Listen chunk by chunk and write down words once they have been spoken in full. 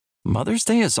Mother's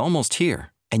Day is almost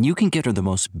here, and you can get her the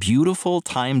most beautiful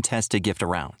time-tested gift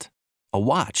around. A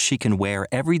watch she can wear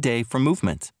every day from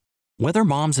Movement. Whether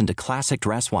mom's into classic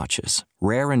dress watches,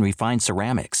 rare and refined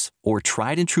ceramics, or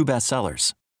tried and true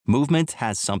bestsellers, Movement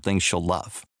has something she'll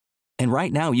love. And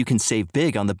right now you can save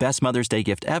big on the best Mother's Day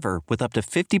gift ever with up to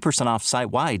 50% off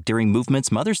site-wide during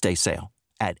Movement's Mother's Day sale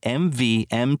at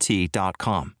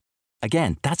MVMT.com.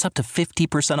 Again, that's up to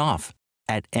 50% off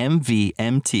at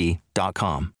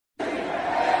MVMT.com.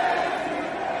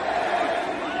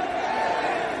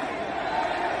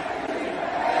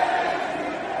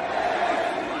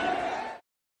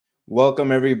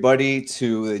 Welcome, everybody,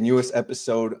 to the newest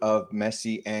episode of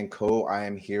Messi and Co. I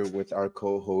am here with our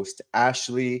co-host,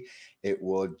 Ashley. It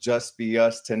will just be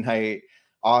us tonight.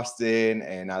 Austin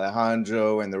and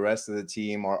Alejandro and the rest of the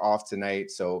team are off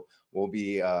tonight, so we'll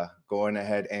be going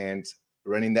ahead and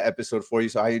running the episode for you.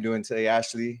 So how are you doing today,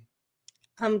 Ashley?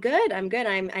 I'm good. I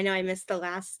know I missed the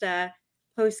last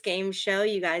post-game show.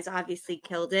 You guys obviously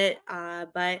killed it,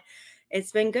 but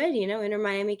it's been good. You know, Inter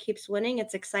Miami keeps winning.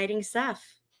 It's exciting stuff.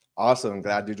 Awesome.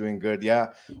 Glad you're doing good. Yeah,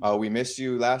 we missed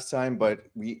you last time, but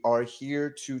we are here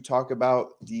to talk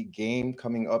about the game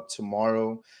coming up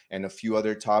tomorrow and a few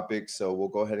other topics. So we'll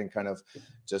go ahead and kind of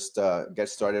just get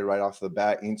started right off the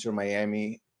bat. Inter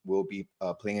Miami will be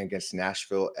playing against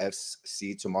Nashville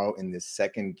SC tomorrow in the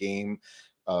second game,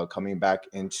 coming back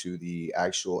into the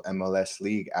actual MLS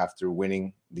league after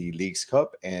winning the Leagues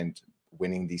Cup and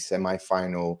winning the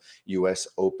semifinal US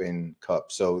Open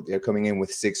Cup. So they're coming in with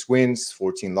 6 wins,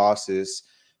 14 losses,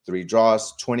 3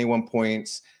 draws, 21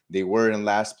 points. They were in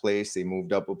last place. They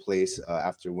moved up a place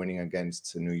after winning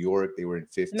against New York. They were in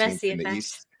 15th in the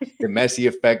East. The Messi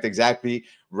effect, exactly.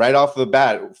 Right off the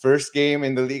bat, first game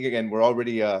in the league again. We're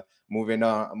already moving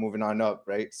on up,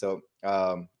 right? So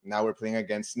now we're playing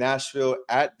against Nashville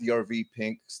at the RV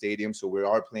Pink Stadium. So we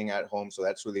are playing at home. So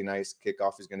that's really nice.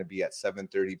 Kickoff is going to be at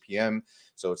 7:30 p.m.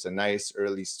 So it's a nice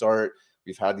early start.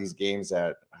 We've had these games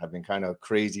that have been kind of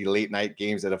crazy late night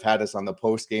games that have had us on the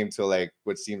post game till like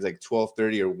what seems like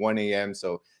 12:30 or 1 a.m.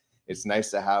 So it's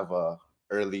nice to have a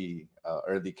early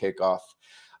kickoff.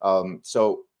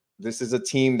 So this is a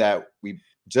team that we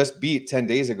just beat 10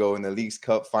 days ago in the Leagues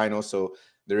Cup final. So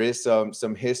there is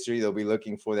some history. They'll be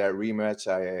looking for that rematch.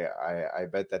 I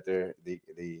bet that they're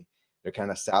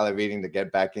kind of salivating to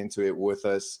get back into it with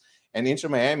us. And Inter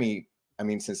Miami, I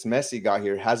mean, since Messi got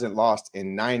here, hasn't lost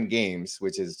in 9 games,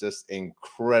 which is just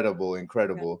incredible.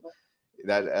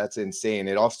 That's insane.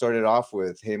 It all started off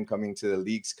with him coming to the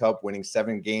Leagues Cup, winning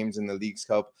 7 games in the Leagues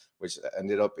Cup, which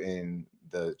ended up in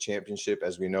the championship,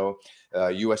 as we know,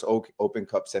 US Open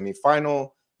Cup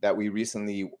semifinal that we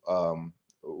recently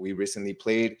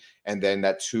played, and then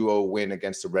that 2-0 win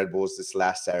against the Red Bulls this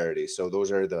last Saturday. So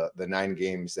those are the 9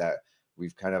 games that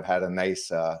we've kind of had a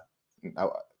nice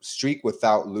streak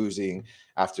without losing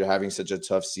after having such a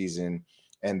tough season.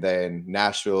 And then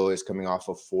Nashville is coming off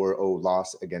a 4-0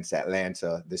 loss against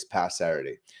Atlanta this past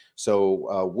Saturday.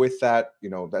 So with that,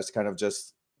 you know, that's kind of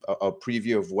just a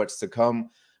preview of what's to come.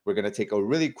 We're going to take a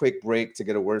really quick break to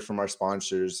get a word from our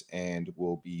sponsors, and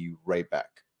we'll be right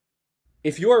back.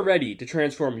 If you are ready to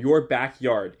transform your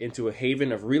backyard into a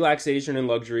haven of relaxation and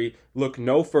luxury, look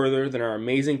no further than our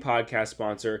amazing podcast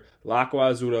sponsor, L'Acqua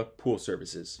Azzurra Pool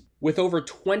Services. With over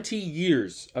 20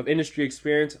 years of industry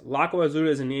experience, L'Acqua Azzurra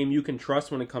is a name you can trust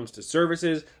when it comes to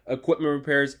services, equipment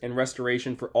repairs, and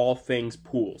restoration for all things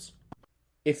pools.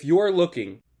 If you're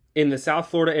looking in the South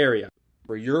Florida area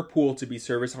for your pool to be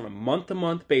serviced on a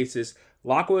month-to-month basis,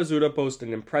 L'Acqua Azzurra boasts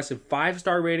an impressive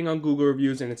 5-star rating on Google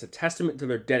reviews, and it's a testament to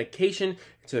their dedication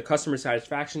to the customer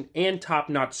satisfaction and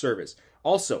top-notch service.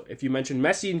 Also, if you mention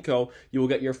Messi and Co., you will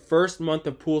get your first month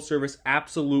of pool service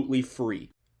absolutely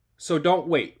free. So don't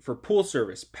wait. For pool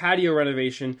service, patio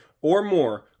renovation, or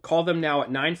more, call them now at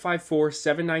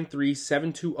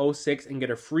 954-793-7206 and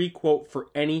get a free quote for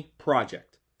any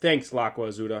project. Thanks, L'Acqua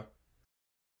Azzurra.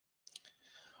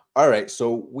 All right,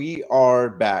 so we are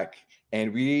back.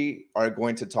 And we are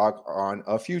going to talk on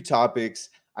a few topics.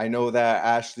 I know that,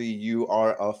 Ashley, you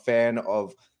are a fan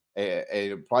of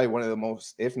probably one of the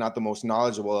most, if not the most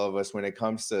knowledgeable of us when it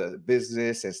comes to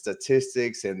business and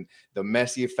statistics and the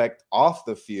Messi effect off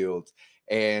the field.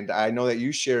 And I know that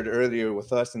you shared earlier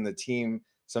with us and the team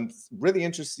some really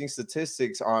interesting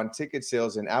statistics on ticket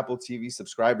sales and Apple TV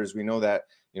subscribers. We know that,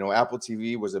 you know, Apple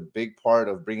TV was a big part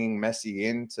of bringing Messi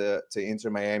into Inter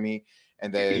Miami.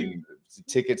 And then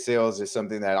ticket sales is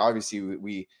something that obviously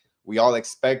we all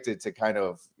expected to kind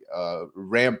of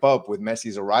ramp up with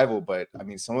Messi's arrival. But I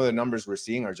mean, some of the numbers we're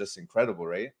seeing are just incredible,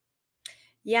 right?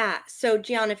 Yeah. So,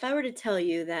 Gian, if I were to tell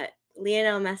you that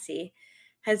Lionel Messi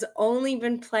has only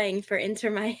been playing for Inter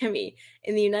Miami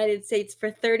in the United States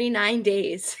for 39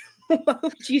 days. What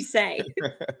would you say?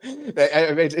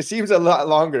 It seems a lot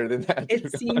longer than that.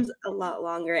 It seems a lot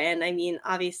longer. And I mean,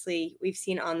 obviously, we've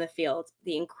seen on the field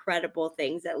the incredible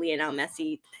things that Lionel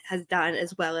Messi has done,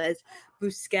 as well as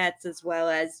Busquets, as well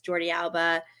as Jordi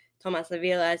Alba, Tomas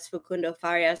Lavilas, Facundo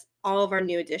Farias, all of our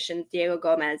new additions, Diego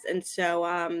Gomez. And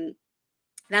so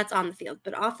that's on the field.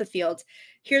 But off the field,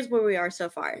 here's where we are so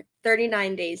far.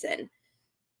 39 days in.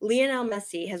 Lionel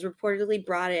Messi has reportedly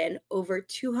brought in over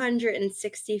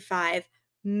 $265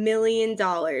 million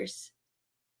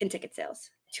in ticket sales.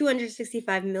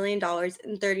 $265 million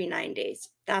in 39 days.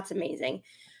 That's amazing.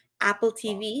 Apple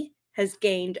TV has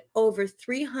gained over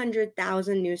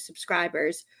 300,000 new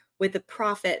subscribers with a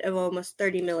profit of almost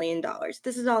 $30 million.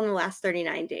 This is all in the last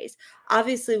 39 days.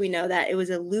 Obviously, we know that it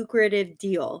was a lucrative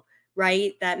deal,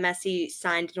 right, that Messi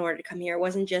signed in order to come here. It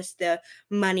wasn't just the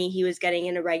money he was getting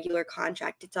in a regular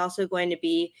contract. It's also going to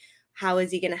be, how is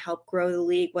he going to help grow the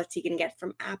league? What's he going to get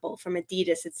from Apple, from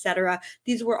Adidas, etc.?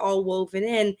 These were all woven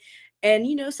in. And,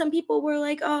 you know, some people were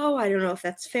like, oh, I don't know if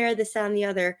that's fair, this, that, and the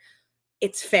other.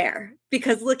 It's fair,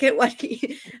 because look at what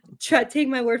he take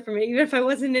my word from it. Even if I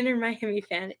wasn't an Inter Miami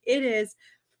fan, it is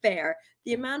fair.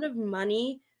 The amount of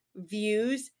money,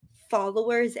 views,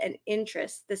 followers, and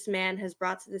interest this man has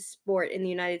brought to the sport in the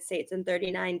United States in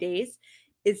 39 days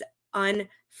is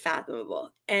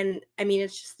unfathomable. And I mean,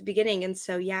 it's just the beginning. And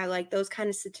so, yeah, like those kind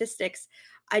of statistics,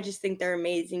 I just think they're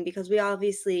amazing, because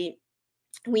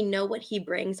we know what he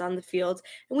brings on the field,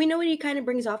 and we know what he kind of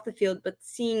brings off the field, but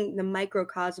seeing the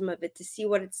microcosm of it, to see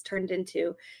what it's turned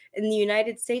into in the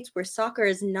United States, where soccer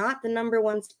is not the number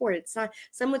one sport. It's not,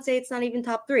 some would say it's not even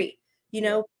top 3, you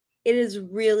know, it is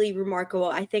really remarkable.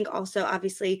 I think also,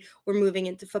 obviously, we're moving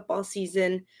into football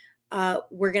season.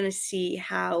 We're going to see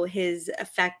how his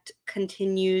effect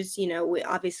continues. You know, we're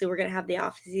going to have the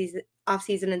off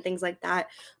season and things like that.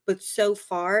 But so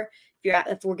far,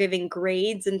 if we're giving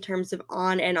grades in terms of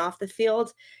on and off the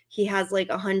field, he has like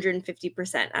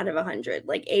 150% out of 100,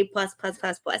 like A++++.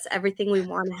 Everything we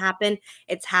want to happen,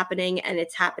 it's happening, and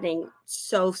it's happening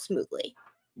so smoothly.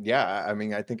 Yeah, I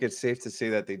mean, I think it's safe to say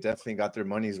that they definitely got their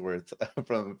money's worth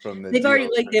from the They've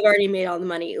deal. already made all the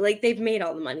money. Like, they've made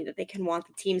all the money that they can want.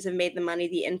 The teams have made the money,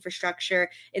 the infrastructure.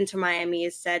 Inter Miami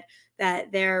has said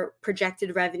that their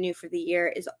projected revenue for the year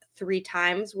is 3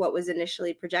 times what was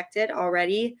initially projected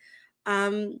already.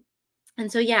 And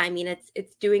so, yeah, I mean,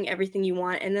 it's doing everything you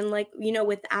want. And then, like, you know,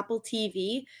 with Apple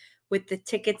TV, with the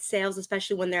ticket sales,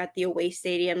 especially when they're at the away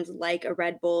stadiums like a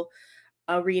Red Bull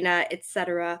Arena,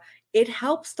 etc., it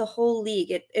helps the whole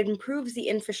league. It improves the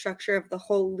infrastructure of the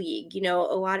whole league. You know,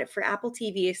 a lot for Apple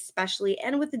TV especially,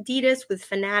 and with Adidas, with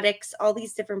Fanatics, all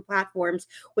these different platforms,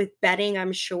 with betting,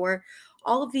 I'm sure,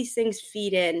 all of these things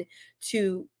feed in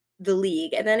to the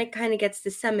league, and then it kind of gets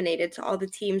disseminated to all the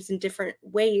teams in different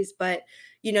ways. But,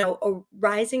 you know, a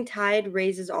rising tide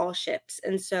raises all ships,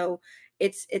 and so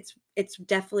it's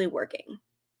definitely working.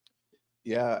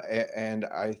 Yeah, and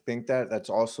I think that that's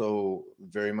also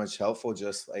very much helpful,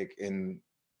 just like in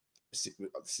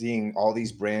seeing all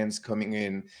these brands coming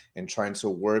in and trying to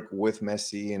work with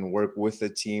Messi and work with the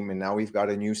team. And now we've got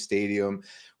a new stadium.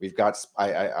 We've got,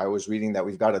 I was reading that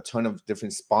we've got a ton of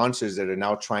different sponsors that are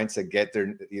now trying to get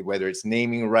their, whether it's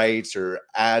naming rights or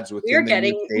ads within the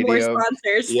new stadium. More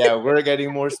sponsors. Yeah, we're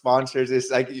getting more sponsors. It's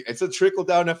like, it's a trickle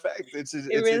down effect. It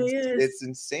really is. It's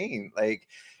insane. Like,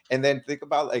 and then think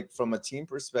about, like, from a team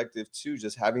perspective too,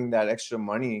 just having that extra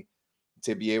money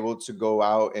to be able to go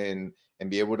out and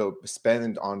be able to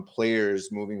spend on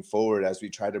players moving forward as we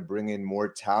try to bring in more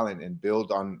talent and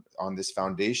build on this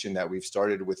foundation that we've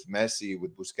started with Messi,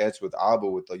 with Busquets, with Alba,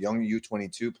 with the young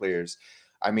U22 players.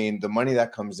 I mean, the money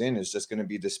that comes in is just going to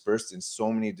be dispersed in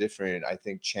so many different, I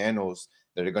think, channels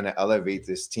that are going to elevate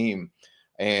this team.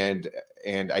 And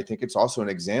I think it's also an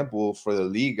example for the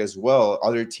league as well.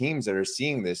 Other teams that are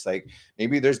seeing this, like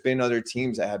maybe there's been other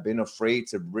teams that have been afraid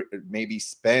to maybe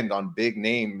spend on big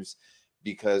names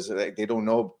because they don't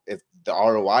know if the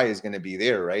ROI is going to be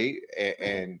there, right?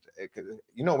 And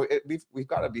you know, we've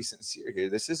got to be sincere here.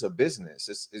 This is a business.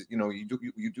 You know,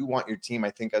 you do want your team, I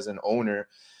think, as an owner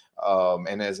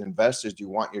and as investors, you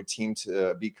want your team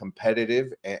to be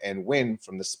competitive and win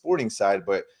from the sporting side,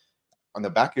 but on the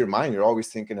back of your mind, you're always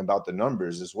thinking about the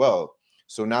numbers as well.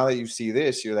 So now that you see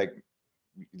this, you're like,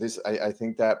 this, I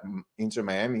think that Inter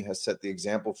Miami has set the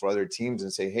example for other teams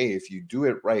and say, hey, if you do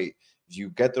it right, if you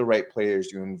get the right players,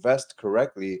 you invest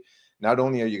correctly, not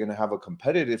only are you going to have a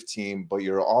competitive team, but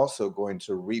you're also going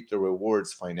to reap the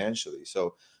rewards financially.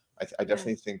 So I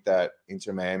definitely think that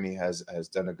Inter Miami has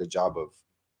done a good job of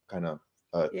kind of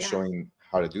showing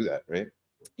how to do that, right?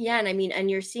 Yeah, and I mean, and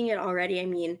you're seeing it already. I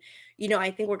mean,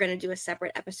 I think we're going to do a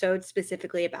separate episode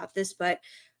specifically about this, but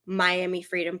Miami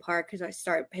Freedom Park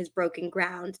has broken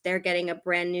ground. They're getting a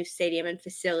brand new stadium and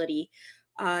facility.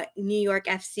 New York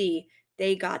FC,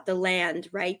 they got the land,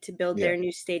 right, to build Yeah. their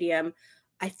new stadium.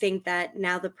 I think that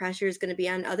now the pressure is going to be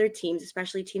on other teams,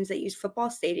 especially teams that use football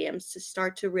stadiums, to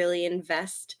start to really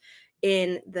invest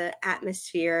in the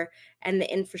atmosphere and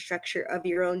the infrastructure of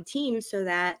your own team so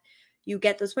that you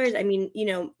get those players. I mean,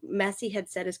 Messi had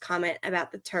said his comment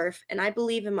about the turf, and I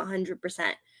believe him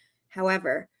 100%.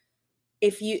 However,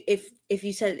 if you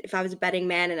said, if I was a betting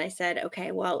man and I said,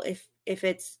 okay, well, if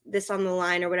it's this on the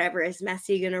line or whatever, is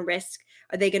Messi going to risk?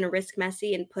 Are they going to risk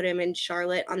Messi and put him in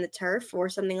Charlotte on the turf or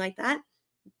something like that?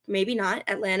 Maybe not.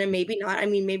 Atlanta, maybe not. I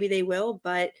mean, maybe they will,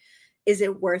 but is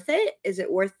it worth it? Is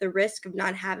it worth the risk of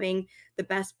not having the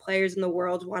best players in the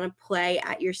world want to play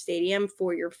at your stadium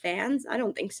for your fans? I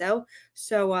don't think so.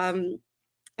 So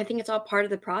I think it's all part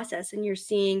of the process. And you're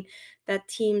seeing that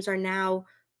teams are now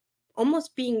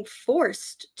almost being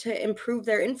forced to improve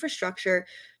their infrastructure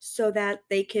so that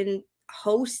they can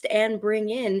host and bring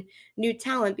in new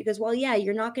talent. Because, well, yeah,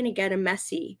 you're not going to get a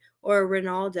Messi or a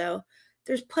Ronaldo.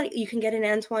 There's plenty. You can get an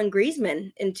Antoine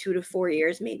Griezmann in 2 to 4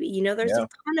 years, maybe. There's Yeah.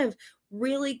 a ton of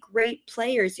really great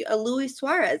players. A Luis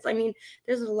Suarez. I mean,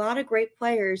 there's a lot of great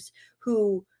players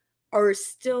who are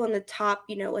still in the top,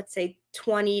 let's say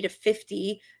 20 to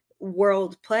 50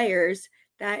 world players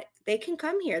that they can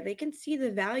come here. They can see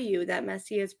the value that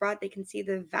Messi has brought. They can see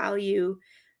the value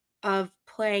of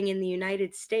playing in the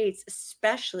United States,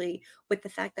 especially with the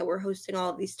fact that we're hosting all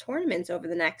of these tournaments over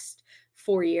the next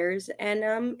 4 years. And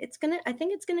I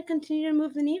think it's gonna continue to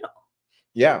move the needle.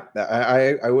 Yeah,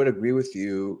 I would agree with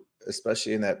you,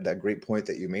 especially in that great point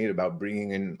that you made about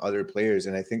bringing in other players.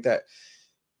 And I think that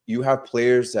you have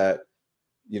players that,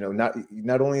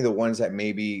 not only the ones that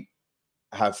maybe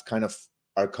have kind of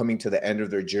are coming to the end of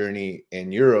their journey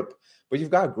in Europe, but you've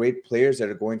got great players that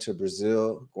are going to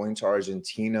Brazil, going to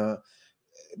Argentina,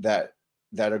 that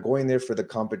are going there for the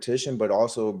competition, but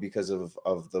also because of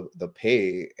the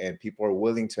pay, and people are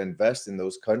willing to invest in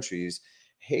those countries.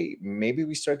 Hey, maybe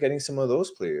we start getting some of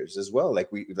those players as well,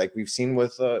 like we've seen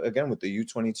with again with the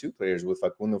U22 players, with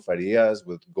Facundo Farias,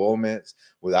 with Gomez,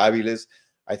 with Aviles.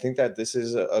 I think that this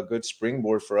is a good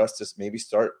springboard for us to maybe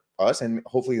start us, and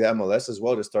hopefully the MLS as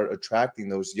well, to start attracting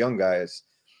those young guys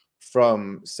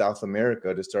from South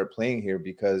America to start playing here,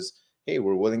 because hey,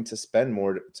 we're willing to spend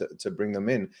more to bring them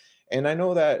in. And I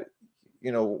know that,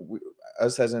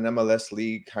 us as an MLS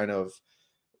league, kind of,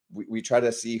 we try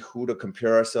to see who to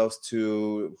compare ourselves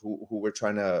to, who we're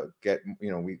trying to get,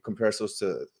 we compare ourselves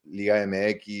to Liga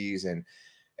MX,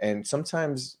 and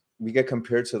sometimes we get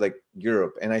compared to like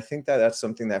Europe. And I think that that's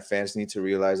something that fans need to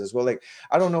realize as well. Like,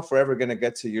 I don't know if we're ever going to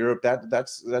get to Europe.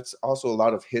 That's also a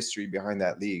lot of history behind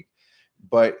that league.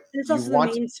 But It's you also the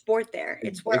want main sport there.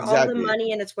 It's where all the exactly.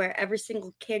 money and it's where every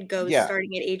single kid goes Yeah.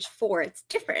 starting at age 4. It's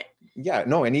different. Yeah,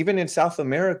 no, and even in South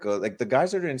America, like the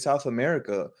guys that are in South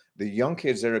America, the young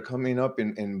kids that are coming up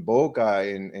in Boca,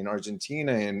 in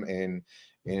Argentina, in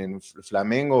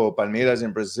Flamengo, Palmeiras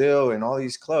in Brazil, and all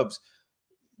these clubs,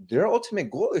 their ultimate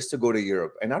goal is to go to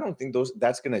Europe. And I don't think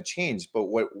that's going to change. But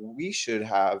what we should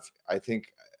have, I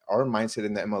think, our mindset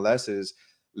in the MLS is,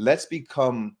 let's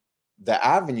become the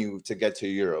avenue to get to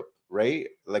Europe, right?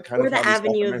 Like kind Or of the how the South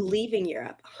avenue of American. leaving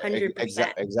Europe,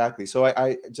 100%. Exactly. So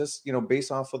I just,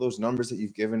 based off of those numbers that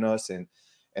you've given us, and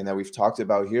that we've talked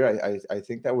about here, I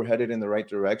think that we're headed in the right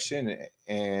direction,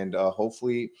 and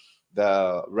hopefully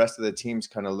the rest of the teams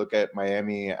kind of look at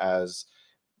Miami as,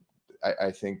 I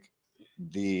think,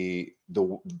 the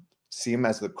see him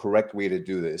as the correct way to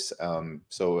do this.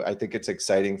 So I think it's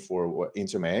exciting for what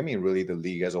Inter Miami and really the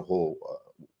league as a whole.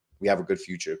 We have a good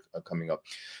future coming up.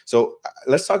 So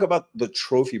let's talk about the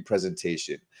trophy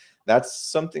presentation. That's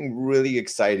something really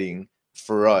exciting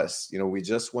for us. We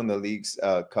just won the League's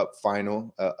Cup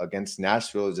final against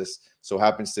Nashville. It just so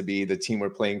happens to be the team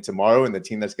we're playing tomorrow, and the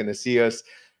team that's going to see us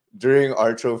during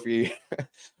our trophy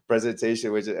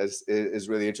presentation, which is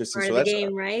really interesting. Part So of the that's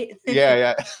game, right?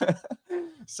 yeah.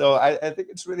 So I think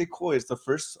it's really cool. It's the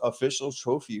first official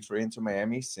trophy for Inter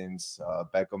Miami since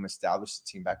Beckham established the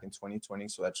team back in 2020.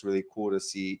 So that's really cool to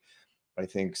see. I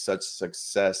think such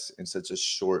success in such a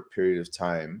short period of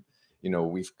time.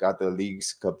 We've got the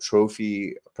League's Cup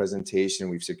trophy presentation.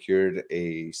 We've secured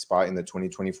a spot in the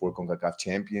 2024 CONCACAF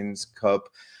Champions Cup.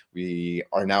 We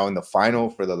are now in the final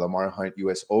for the Lamar Hunt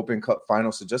US Open Cup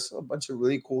final. So just a bunch of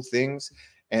really cool things.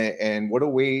 And what a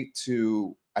way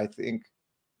to, I think,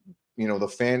 the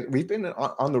fan, we've been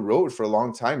on the road for a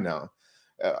long time now.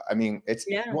 I mean, it's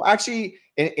Yeah. well, actually,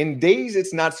 in days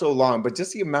it's not so long, but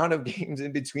just the amount of games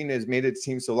in between has made it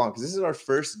seem so long because this is our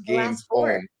first The game last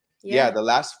 4. home. Yeah, Yeah. the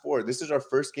last 4. This is our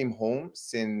first game home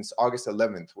since August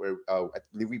 11th, where I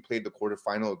believe we played the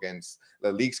quarterfinal against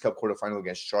the Leagues Cup quarterfinal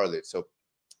against Charlotte. So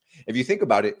if you think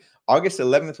about it, August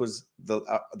 11th was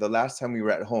the last time we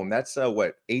were at home. That's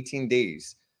what, 18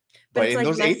 days. But But it's in like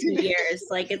those Messi 18 days, years,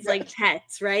 like it's yeah, like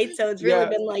Tets, right? So it's really yeah.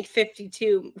 been like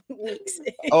 52 weeks.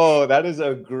 Oh, that is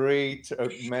a great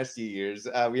Messi years.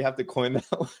 We have to coin that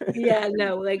one. Yeah,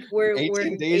 no, like we're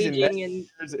 18 days in Messi aging, and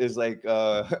years is like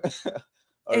a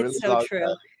really it's so long true.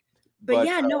 time. But But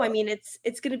yeah, no, I mean it's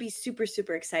going to be super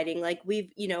super exciting. Like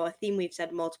we've, a theme we've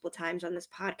said multiple times on this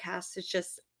podcast. It's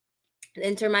just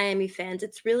Inter Miami fans,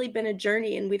 it's really been a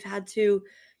journey, and we've had to,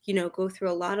 go through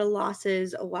a lot of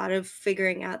losses, a lot of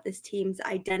figuring out this team's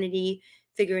identity,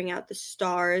 figuring out the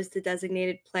stars, the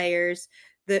designated players,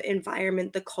 the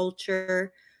environment, the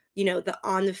culture, the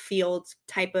on the field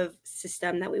type of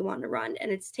system that we want to run.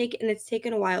 And it's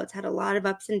taken a while. It's had a lot of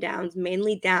ups and downs,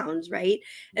 mainly downs, right?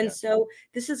 And yeah. so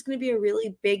this is going to be a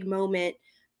really big moment,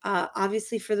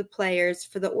 obviously for the players,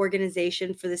 for the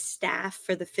organization, for the staff,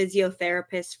 for the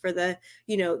physiotherapists, for the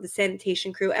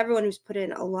sanitation crew, everyone who's put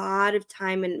in a lot of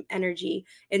time and energy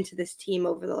into this team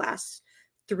over the last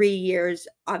 3 years,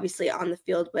 obviously on the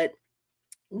field, but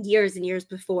years and years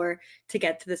before to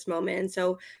get to this moment. And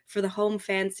so for the home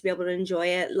fans to be able to enjoy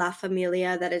it, La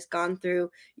Familia that has gone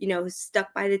through,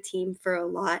 stuck by the team for a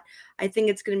lot, I think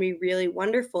it's going to be really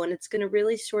wonderful. And it's going to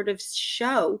really sort of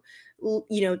show,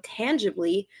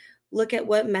 tangibly, look at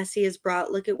what Messi has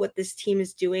brought, look at what this team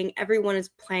is doing. Everyone is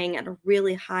playing at a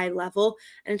really high level,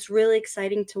 and it's really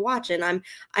exciting to watch. And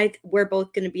we're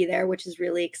both going to be there, which is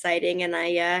really exciting. And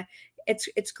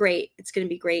it's great. It's going to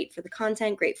be great for the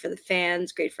content, great for the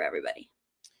fans, great for everybody.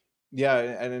 Yeah,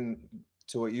 and then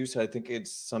to what you said, I think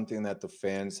it's something that the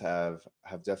fans have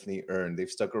definitely earned. They've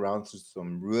stuck around through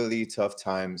some really tough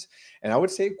times, and I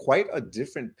would say quite a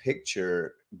different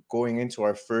picture going into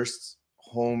our first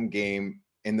home game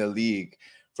in the league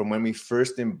from when we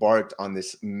first embarked on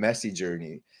this Messi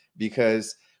journey.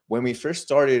 Because when we first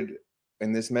started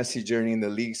in this Messi journey in the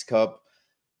Leagues Cup,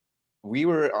 we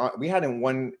hadn't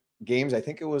won games. I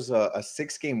think it was a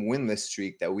 6-game winless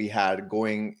streak that we had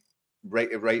going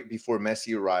right before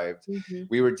Messi arrived. Mm-hmm.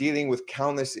 We were dealing with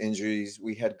countless injuries.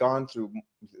 We had gone through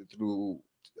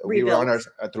we were on Rebuilds.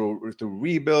 our through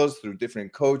rebuilds, through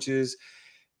different coaches.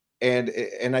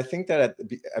 And I think that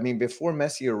before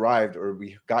Messi arrived, or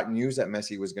we got news that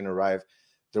Messi was going to arrive,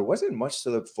 there wasn't much to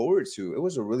look forward to. It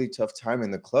was a really tough time in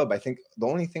the club. I think the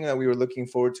only thing that we were looking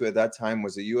forward to at that time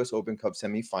was the US Open Cup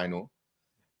semifinal.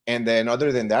 And then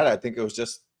other than that, I think it was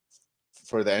just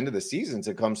for the end of the season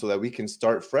to come so that we can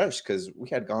start fresh, because we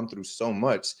had gone through so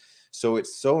much. So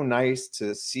it's so nice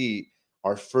to see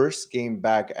our first game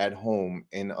back at home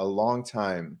in a long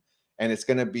time. And it's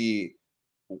going to be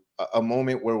a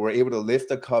moment where we're able to lift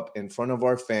the cup in front of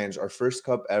our fans, our first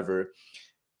cup ever.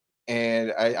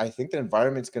 And I think the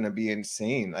environment's going to be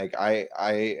insane. Like I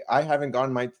haven't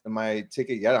gotten my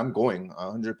ticket yet. I'm going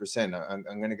 100%. I'm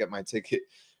going to get my ticket,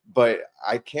 but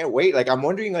I can't wait. Like, I'm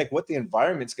wondering like what the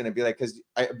environment's going to be like, because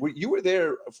you were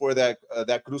there for that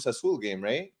Cruz Azul game,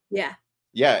 right? Yeah.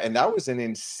 Yeah, and that was an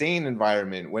insane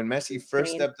environment when Messi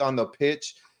first stepped on the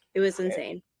pitch. It was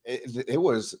insane. It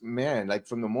was, man, like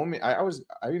from the moment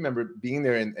I remember being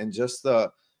there and just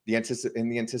the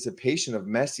anticipation of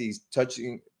Messi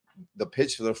touching the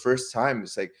pitch for the first time.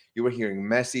 It's like you were hearing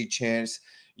Messi chants.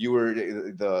 You were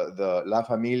the La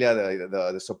Familia,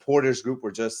 the supporters group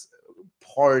were just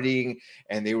partying,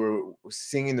 and they were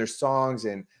singing their songs.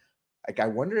 And like, I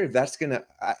wonder if that's gonna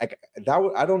I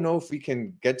don't know if we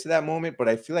can get to that moment, but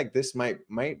I feel like this might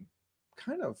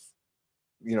kind of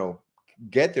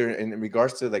get there in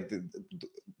regards to like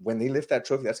when they lift that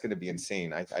trophy. That's going to be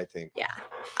insane. I think. Yeah,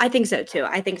 I think so too.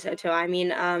 I mean,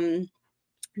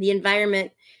 the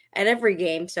environment at every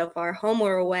game so far, home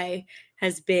or away,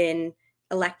 has been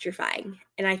electrifying,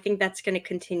 and I think that's going to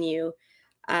continue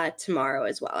tomorrow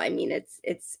as well. I mean,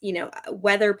 it's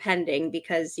weather pending,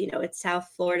 because it's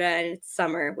South Florida and it's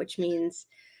summer, which means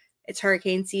it's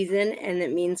hurricane season, and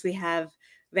it means we have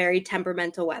very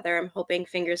temperamental weather. I'm hoping,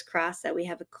 fingers crossed, that we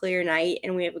have a clear night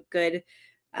and we have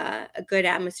a good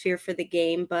atmosphere for the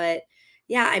game. But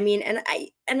yeah, I mean, and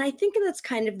I think that's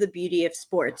kind of the beauty of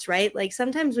sports, right? Like,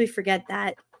 sometimes we forget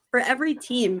that for every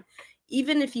team,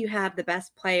 even if you have the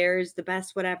best players, the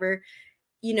best whatever,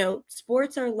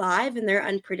 sports are live and they're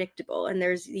unpredictable. And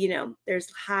there's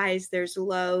highs, there's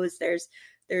lows, there's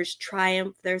there's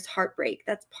triumph, there's heartbreak.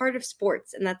 That's part of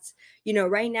sports. And that's,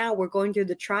 right now we're going through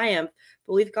the triumph,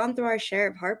 but we've gone through our share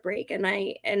of heartbreak.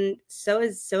 And so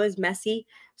is Messi,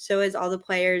 so is all the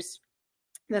players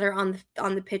that are on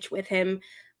the pitch with him.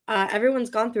 Everyone's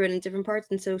gone through it in different parts.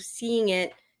 And so seeing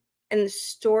it and the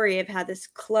story of how this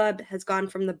club has gone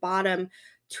from the bottom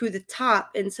to the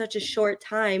top in such a short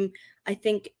time, I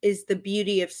think is the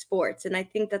beauty of sports. And I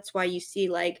think that's why you see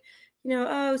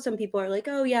some people are like,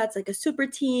 oh yeah, it's like a super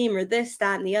team or this,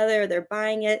 that, and the other, they're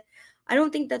buying it. I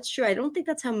don't think that's true. I don't think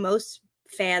that's how most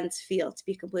fans feel, to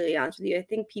be completely honest with you. I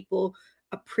think people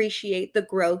appreciate the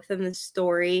growth and the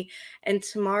story. And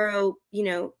tomorrow,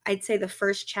 I'd say the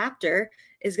first chapter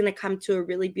is going to come to a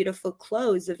really beautiful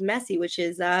close of Messi, which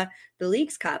is the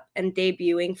Leagues Cup, and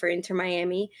debuting for Inter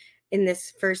Miami in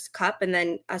this first cup, and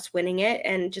then us winning it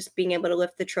and just being able to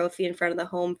lift the trophy in front of the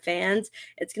home fans.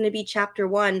 It's going to be chapter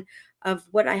 1 of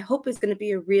what I hope is going to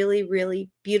be a really, really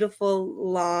beautiful,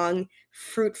 long,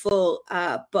 fruitful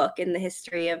book in the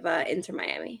history of Inter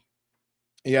Miami.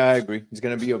 Yeah, I agree. It's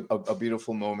going to be a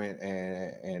beautiful moment,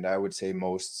 and I would say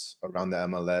most around the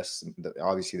MLS,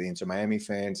 obviously the Inter Miami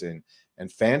fans and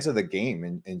fans of the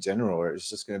game in general. It's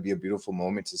just going to be a beautiful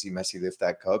moment to see Messi lift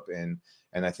that cup, and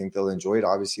I think they'll enjoy it.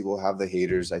 Obviously, we'll have the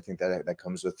haters. I think that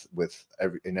comes with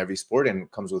every sport,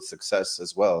 and comes with success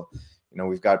as well.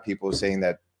 We've got people saying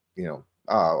that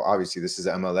obviously this is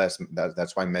MLS.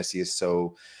 That's why Messi is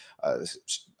so.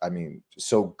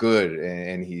 So good,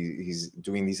 and he's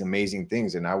doing these amazing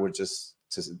things. And I would just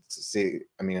to say,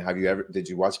 did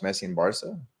you watch Messi in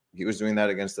Barca? He was doing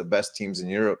that against the best teams in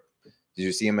Europe. Did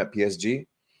you see him at PSG?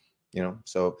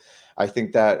 So I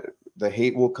think that the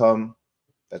hate will come.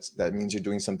 That means you're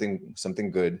doing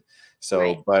something good.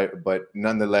 So, right. but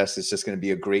nonetheless, it's just going to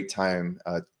be a great time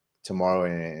tomorrow,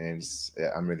 and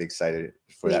I'm really excited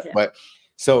for that. Yeah. But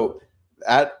so.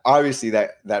 Obviously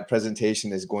that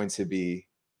presentation is going to be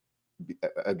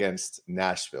against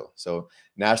Nashville. So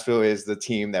Nashville is the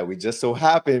team that we just so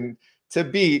happen to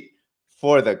beat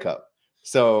for the cup.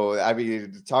 So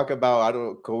talk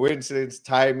about coincidence,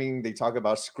 timing. They talk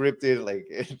about scripted. Like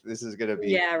this is gonna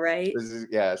be right.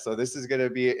 So this is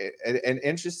gonna be an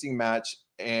interesting match,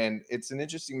 and it's an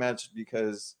interesting match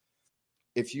because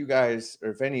if you guys,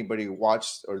 or if anybody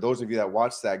watched, or those of you that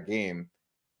watched that game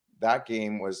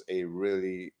was a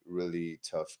really, really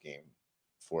tough game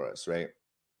for us, right?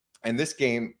 And this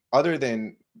game, other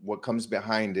than what comes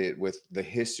behind it with the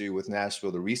history with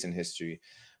Nashville, the recent history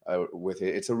with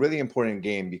it, it's a really important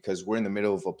game because we're in the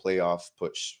middle of a playoff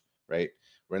push, right?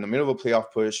 We're in the middle of a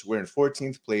playoff push. We're in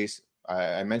 14th place.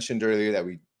 I mentioned earlier that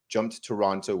we jumped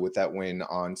Toronto with that win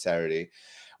on Saturday.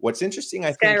 What's interesting,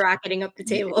 I think, skyrocketing up the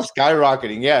table.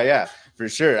 Skyrocketing, yeah, for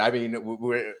sure.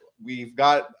 We've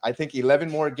got, I think,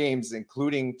 11 more games,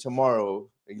 including tomorrow,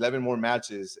 11 more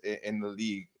matches in the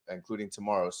league, including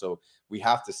tomorrow. So we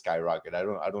have to skyrocket. I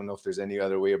don't know if there's any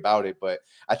other way about it, but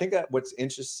I think that what's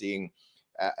interesting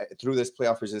through this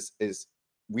playoff is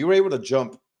we were able to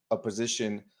jump a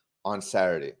position on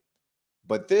Saturday.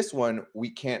 But this one,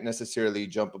 we can't necessarily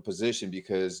jump a position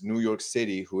because New York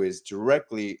City, who is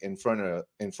directly in front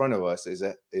of us, is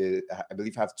I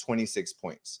believe have 26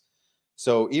 points.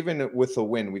 So even with a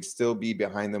win, we'd still be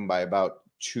behind them by about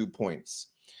 2 points.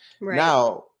 Right.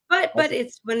 Now, but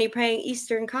it's when you're playing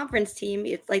Eastern Conference team,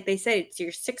 it's like they said, it's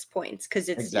your 6 points because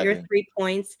it's your 3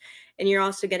 points, and you're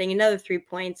also getting another 3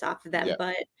 points off of them.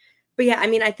 Yeah. But yeah,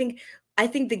 I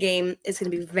think the game is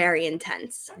going to be very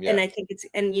intense, and I think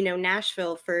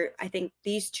Nashville, for I think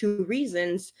these 2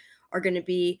 reasons, are going to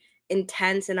be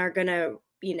intense and are going to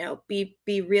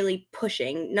be really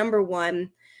pushing. Number one,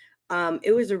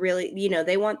 it was a really,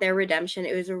 they want their redemption.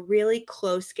 It was a really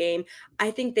close game.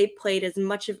 I think they played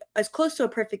as close to a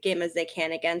perfect game as they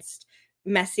can against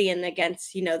Messi and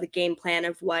against, the game plan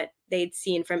of what they'd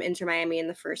seen from Inter Miami in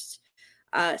the first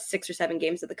 6 or 7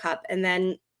 games of the Cup.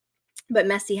 But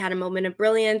Messi had a moment of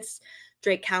brilliance.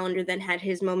 Drake Callender then had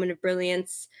his moments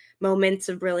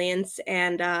of brilliance.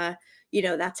 And,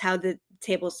 that's how the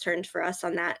tables turned for us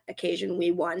on that occasion. We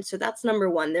won. So that's number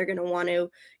one. They're going to want to,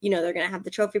 they're going to have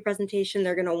the trophy presentation.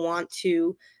 They're going to want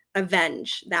to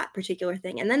avenge that particular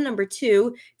thing. And then number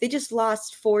 2, they just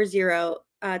lost 4-0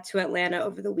 to Atlanta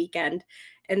over the weekend.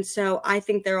 And so I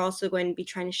think they're also going to be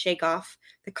trying to shake off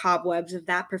the cobwebs of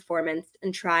that performance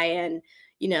and try and,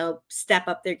 step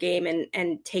up their game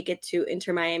and take it to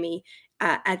Inter Miami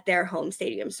at their home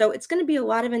stadium. So it's going to be a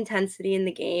lot of intensity in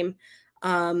the game.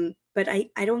 but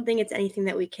I don't think it's anything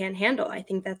that we can't handle. I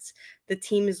think that's the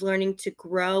team is learning to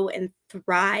grow and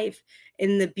thrive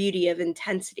in the beauty of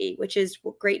intensity, which is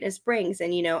what greatness brings.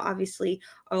 And, obviously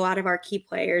a lot of our key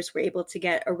players were able to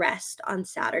get a rest on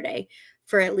Saturday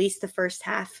for at least the first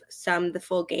half, some the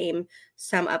full game,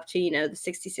 some up to, the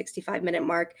 65 minute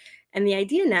mark. And the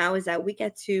idea now is that we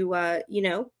get to,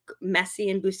 Messi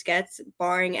and Busquets,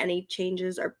 barring any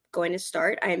changes, are going to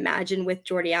start, I imagine, with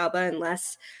Jordi Alba,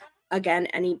 unless, again,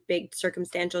 any big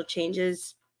circumstantial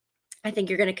changes. I think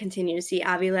you're going to continue to see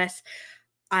Aviles.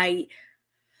 I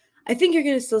think you're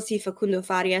going to still see Facundo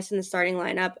Farias in the starting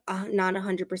lineup. Not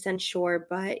 100% sure,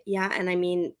 but yeah. And I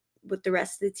mean, with the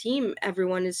rest of the team,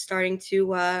 everyone is starting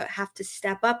to have to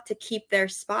step up to keep their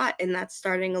spot in that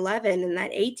starting 11 in that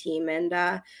A team. And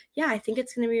yeah, I think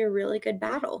it's going to be a really good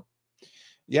battle.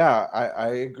 Yeah, I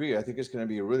agree. I think it's going to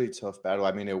be a really tough battle.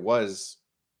 I mean, it was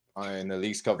in the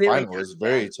Leagues Cup Really final. It was tough,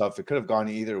 very yeah. tough. It could have gone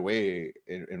either way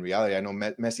in reality. I know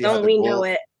Messi had Don't the we goal. know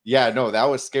it? Yeah, no, that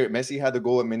was scary. Messi had the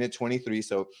goal at minute 23.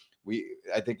 So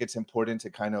I think it's important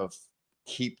to kind of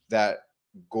keep that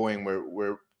going where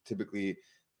we're typically,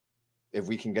 if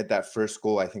we can get that first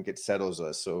goal, I think it settles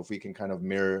us. So if we can kind of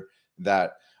mirror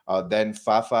that, then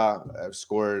Fafa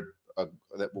scored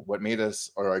what made us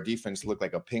or our defense look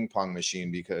like a ping pong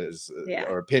machine because, Yeah.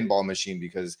 or a pinball machine,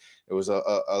 because it was a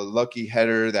lucky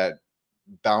header that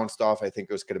bounced off. I think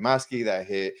it was Kadamaski that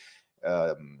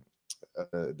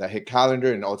hit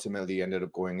Calendar and ultimately ended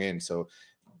up going in. So,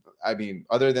 I mean,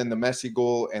 other than the Messi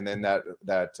goal and then that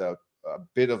a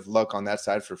bit of luck on that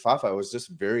side for Fafa, it was just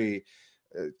very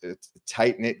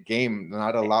tight knit game.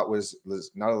 Not a lot was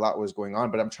going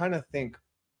on. But I'm trying to think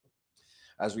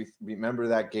as we remember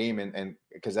that game, and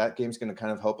because that game's going to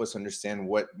kind of help us understand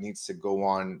what needs to go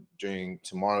on during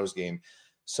tomorrow's game.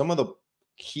 Some of the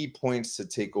key points to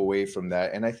take away from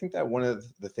that, and I think that one of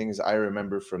the things I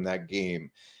remember from that game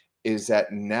is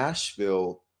that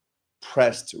Nashville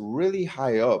pressed really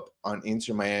high up on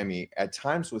Inter Miami, at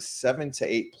times with 7 to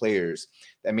 8 players,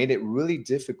 that made it really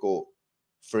difficult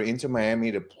for Inter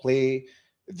Miami to play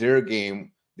their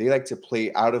game. They like to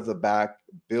play out of the back,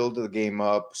 build the game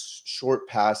up, short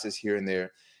passes here and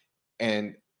there.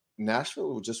 And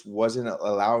Nashville just wasn't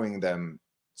allowing them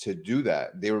to do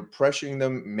that. They were pressuring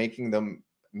them, making them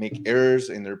make errors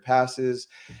in their passes.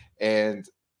 And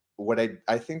what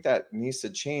I think that needs to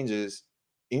change is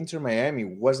Inter Miami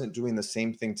wasn't doing the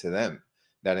same thing to them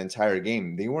that entire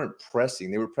game. They weren't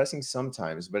pressing. They were pressing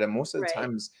sometimes, but at most of the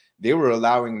times they were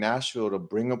allowing Nashville to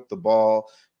bring up the ball,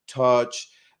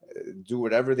 touch, do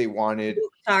whatever they wanted.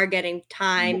 Are getting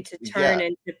time to turn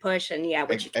and to push, and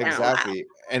which you can't exactly.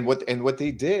 allow. And what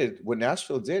they did, what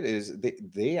Nashville did, is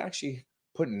they actually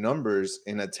put numbers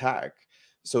in attack.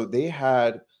 So they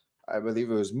had, I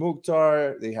believe it was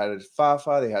Mukhtar, they had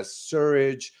Fafa, they had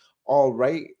Surridge, all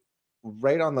right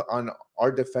on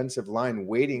our defensive line,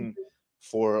 waiting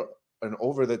for an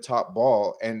over the top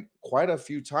ball. And quite a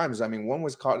few times, I mean, one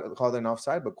was called an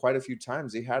offside, but quite a few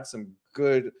times they had some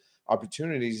good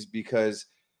opportunities because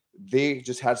they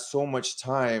just had so much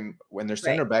time when their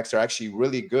center backs are actually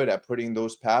really good at putting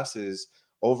those passes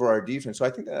over our defense. So I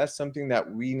think that that's something that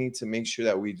we need to make sure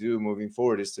that we do moving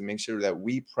forward, is to make sure that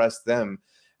we press them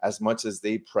as much as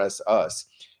they press us.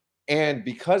 And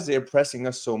because they're pressing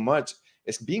us so much,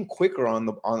 it's being quicker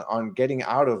on getting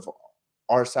out of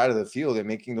our side of the field and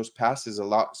making those passes a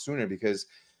lot sooner. Because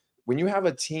when you have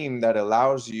a team that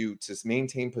allows you to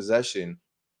maintain possession,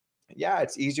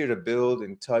 it's easier to build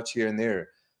and touch here and there,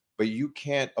 but you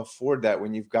can't afford that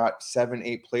when you've got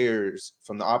 7-8 players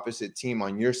from the opposite team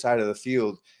on your side of the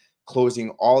field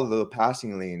closing all of the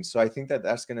passing lanes. So I think that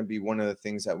that's going to be one of the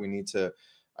things that we need to,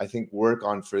 I think, work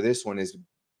on for this one, is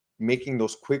making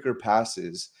those quicker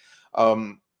passes.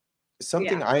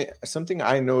 Something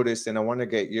I noticed, and I want to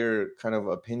get your kind of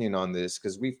opinion on this,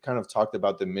 because we've kind of talked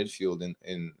about the midfield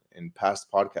in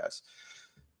past podcasts.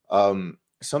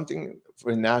 Something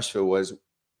for Nashville was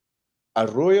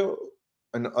Arroyo,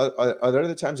 and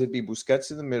other times it'd be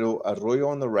Busquets in the middle, Arroyo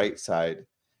on the right side,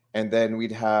 and then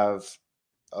we'd have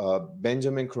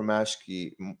Benjamin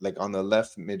Kromashki like on the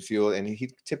left midfield, and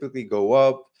he'd typically go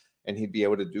up and he'd be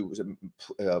able to do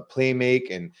play make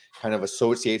and kind of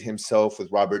associate himself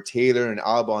with Robert Taylor and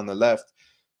Alba on the left.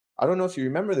 I don't know if you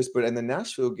remember this, but in the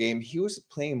Nashville game, he was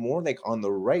playing more like on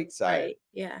the right side.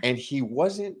 And he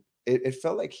wasn't, it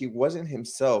felt like he wasn't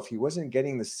himself. He wasn't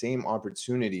getting the same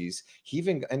opportunities. He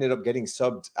even ended up getting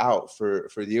subbed out for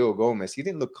Diego Gomez. He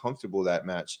didn't look comfortable that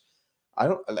match.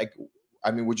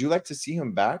 Would you like to see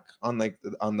him back on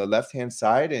the left-hand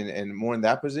side and more in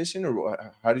that position?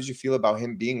 Or how did you feel about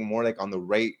him being more like on the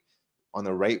right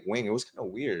wing? It was kind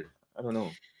of weird. I don't know.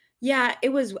 Yeah, it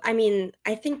was. I mean,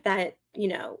 I think that,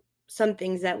 some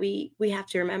things that we have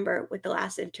to remember with the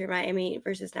last Inter Miami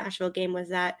versus Nashville game was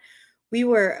that we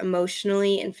were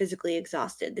emotionally and physically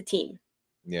exhausted, the team.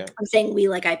 Yeah. I'm saying we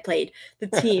like I played the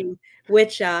team,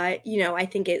 which I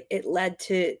think it led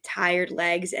to tired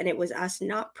legs, and it was us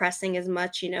not pressing as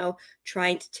much,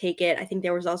 trying to take it. I think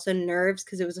there was also nerves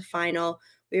because it was a final.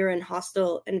 We were in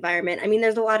hostile environment. I mean,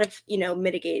 there's a lot of,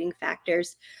 mitigating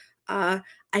factors.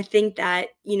 I think that,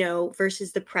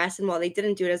 versus the press, and while they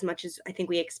didn't do it as much as I think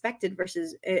we expected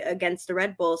versus against the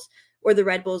Red Bulls, or the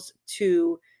Red Bulls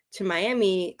to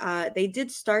Miami, they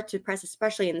did start to press,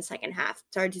 especially in the second half,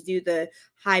 started to do the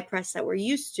high press that we're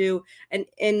used to.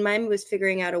 And Miami was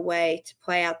figuring out a way to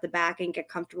play out the back and get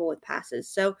comfortable with passes.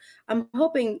 So I'm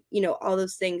hoping, all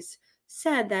those things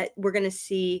said, that we're going to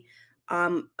see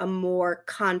a more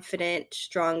confident,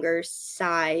 stronger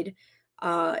side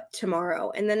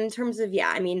tomorrow. And then in terms of,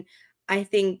 I mean, I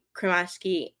think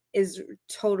Kremaski is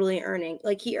totally earning,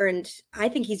 I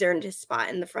think he's earned his spot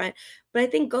in the front. But I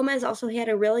think Gomez also, he had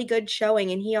a really good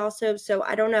showing, and he also, so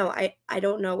I don't know. I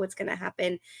don't know what's going to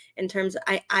happen in terms of,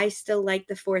 I still like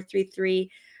the 4-3-3.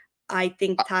 I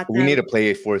think We need Tata, to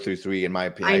play a 4-3-3, in my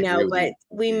opinion. I I agree know, with but you.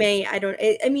 we may,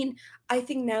 I mean, I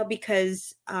think now,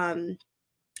 because I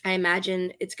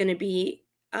imagine it's going to be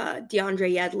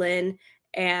DeAndre Yedlin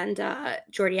and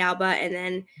Jordi Alba. And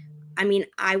then, I mean,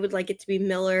 I would like it to be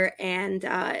Miller and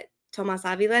Tomas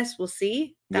Aviles. We'll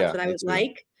see. That's Yeah, what I me would too.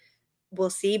 like. We'll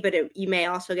see. But you may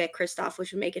also get Christoph,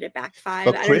 which would make it a back five.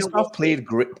 But I don't know. We'll Christoph see. played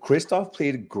great. Christoph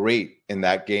played great in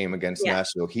that game against Yeah.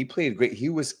 Nashville. He played great. He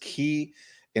was key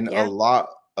in a Yeah. lot,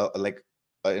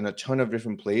 in a ton of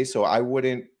different plays. So I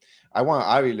want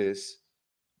Aviles.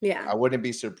 Yeah. I wouldn't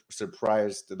be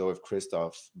surprised though if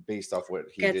Christoph, based off what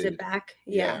he Gets did. it back.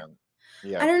 Yeah,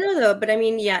 Yeah. yeah, I don't know though, but I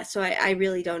mean, so I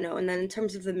really don't know. And then in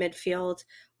terms of the midfield,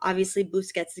 obviously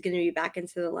Busquets is going to be back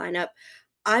into the lineup.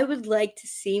 I would like to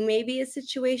see maybe a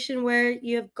situation where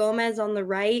you have Gomez on the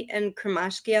right and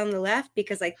Kremashki on the left,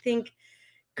 because I think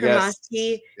yes,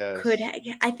 Kremashki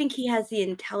yes. I think he has the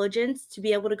intelligence to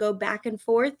be able to go back and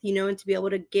forth, and to be able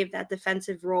to give that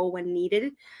defensive role when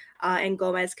needed. And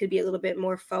Gomez could be a little bit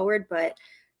more forward, but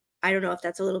I don't know if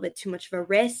that's a little bit too much of a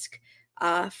risk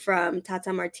from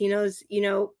Tata Martino's,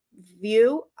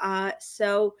 view.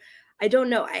 So I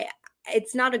don't know.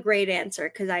 It's not a great answer,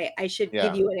 because I should give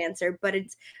Yeah. you an answer, but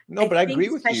No, I but I think, agree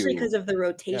with especially because you. of the Yeah,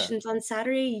 rotations on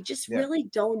Saturday, you just yeah, really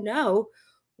don't know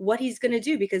what he's going to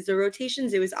do, because the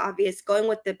rotations, it was obvious going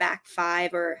with the back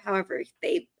five, or however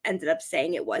they ended up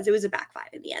saying it was a back five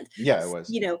in the end. yeah. It was.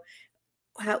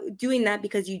 Doing that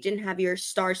because you didn't have your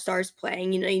stars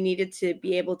playing, you needed to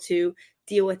be able to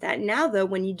deal with that. Now, though,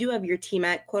 when you do have your team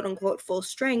at quote unquote full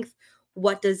strength,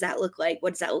 what does that look like?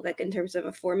 What does that look like in terms of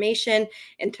a formation,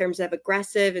 in terms of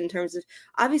aggressive, in terms of,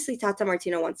 obviously Tata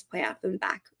Martino wants to play out and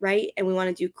back, right? And we want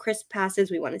to do crisp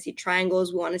passes. We want to see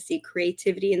triangles. We want to see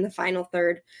creativity in the final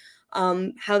third.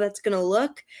 How that's going to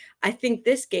look, I think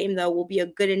this game, though, will be a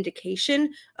good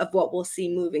indication of what we'll see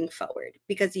moving forward,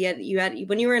 because you had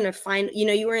when you were in a final,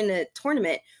 you were in a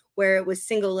tournament where it was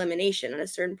single elimination at a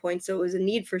certain point, so it was a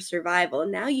need for survival.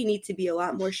 Now you need to be a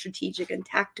lot more strategic and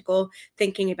tactical,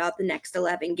 thinking about the next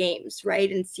 11 games, right,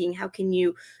 and seeing how can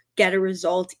you get a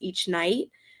result each night,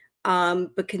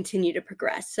 but continue to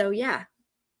progress. So yeah.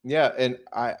 And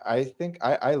I think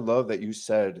I love that you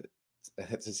said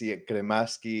to see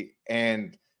Kremaski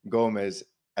and Gomez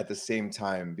at the same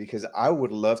time, because I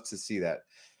would love to see that.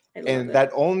 I love And it.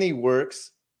 that only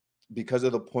works because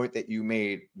of the point that you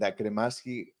made, that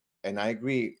Kremaski, and I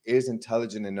agree, is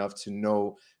intelligent enough to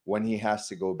know when he has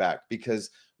to go back, because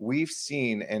we've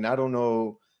seen, and I don't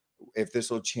know if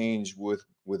this will change with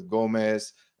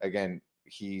Gomez. Again,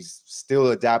 he's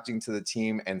still adapting to the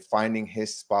team and finding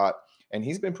his spot, and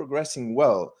he's been progressing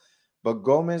well. But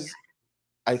Gomez,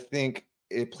 I think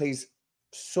it plays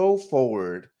so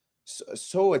forward.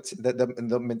 So it's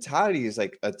the mentality is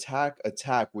like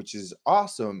attack, which is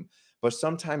awesome, but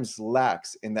sometimes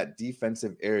lacks in that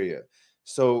defensive area.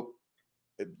 So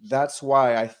that's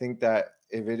why I think that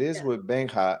if it is Yeah. with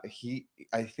Benja,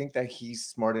 I think that he's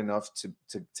smart enough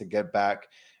to get back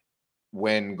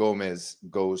when Gomez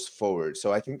goes forward.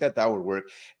 So I think that would work.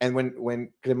 And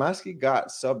when Kremaski got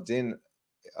subbed in,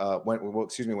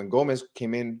 when Gomez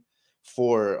came in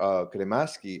for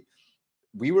Kremaski,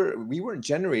 we weren't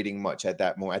generating much at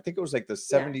that moment. I think it was like the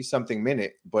 70 something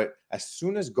minute, but as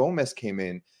soon as Gomez came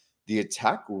in, the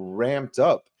attack ramped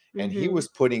up, and he was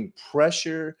putting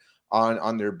pressure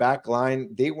on their back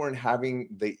line. They weren't having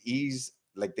the ease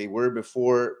like they were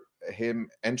before him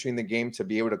entering the game to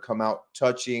be able to come out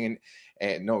touching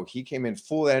And no, he came in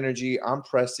full energy. I'm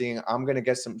pressing. I'm going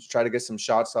to try to get some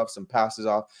shots off, some passes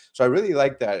off. So I really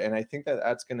like that. And I think that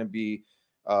that's going to be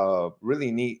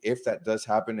really neat if that does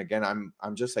happen. Again,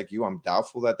 I'm just like you. I'm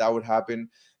doubtful that that would happen.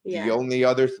 Yeah. The only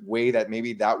other way that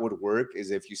maybe that would work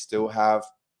is if you still have,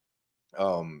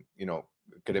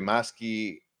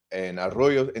 Kremaski and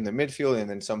Arroyo in the midfield, and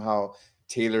then somehow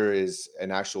Taylor is an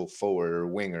actual forward or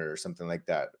winger or something like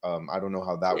that. I don't know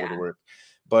how that would work,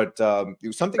 but it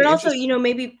was something. But also,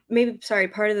 interesting. maybe sorry,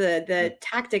 part of the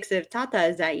tactics of Tata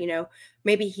is that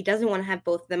maybe he doesn't want to have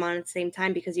both of them on at the same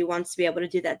time because he wants to be able to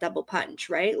do that double punch,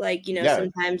 right? Like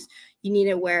sometimes you need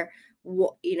it where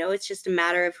it's just a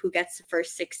matter of who gets the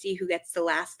first 60, who gets the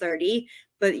last 30,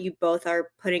 but you both are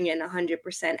putting in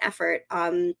 100% effort.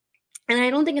 And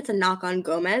I don't think it's a knock on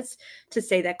Gomez to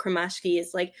say that Kremaski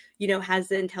is has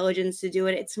the intelligence to do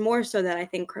it. It's more so that I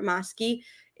think Kremaski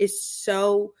is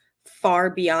so far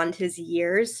beyond his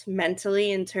years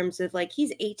mentally in terms of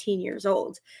he's 18 years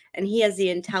old and he has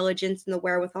the intelligence and the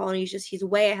wherewithal, and he's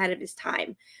way ahead of his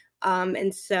time.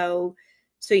 And so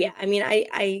yeah, I mean,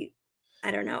 I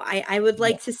don't know. I would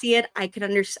like to see it. I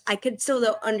could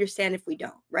still understand if we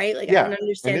don't, right? I can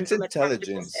understand, and it's from intelligence.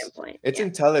 A tactical standpoint. It's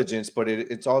intelligence, but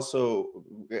it's also,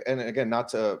 and again, not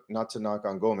to knock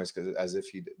on Gomez because as if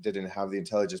he didn't have the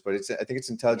intelligence, but I think it's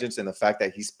intelligence in the fact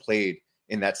that he's played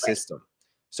in that system.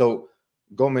 So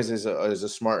Gomez is a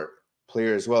smart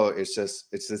player as well. It's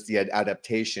just the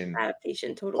adaptation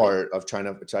totally part of trying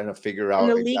to figure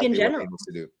out exactly what he needs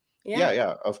to do.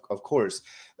 Yeah, of course.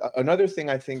 Another thing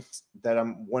I think that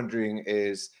I'm wondering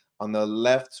is on the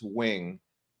left wing,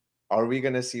 are we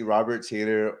going to see Robert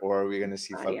Taylor or are we going to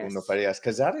see Facundo Farias?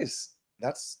 Because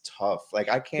that's tough.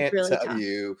 I can't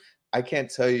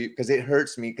tell you because it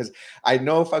hurts me because I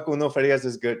know Facundo Farias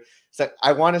is good. So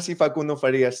I want to see Facundo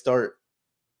Farias start,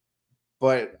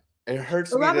 but it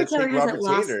hurts me to take Robert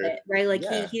Taylor. It,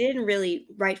 right? He didn't really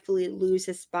rightfully lose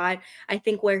his spot. I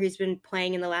think where he's been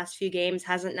playing in the last few games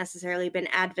hasn't necessarily been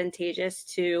advantageous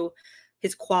to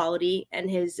his quality and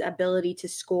his ability to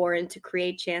score and to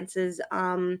create chances.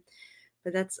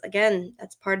 But that's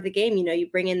part of the game. You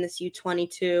bring in this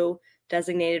U22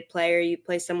 designated player, you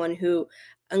play someone who,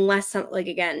 unless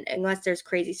there's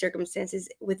crazy circumstances,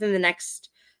 within the next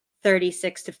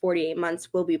 36 to 48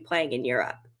 months will be playing in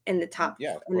Europe in the top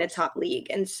league.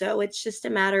 And so it's just a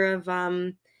matter of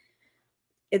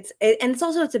it's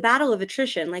a battle of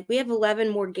attrition. We have 11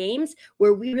 more games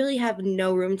where we really have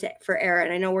no room for error.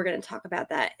 And I know we're going to talk about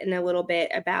that in a little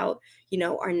bit about,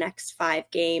 our next 5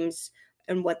 games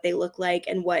and what they look like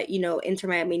and what, Inter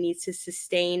Miami needs to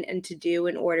sustain and to do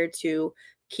in order to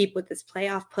keep with this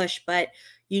playoff push. But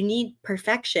you need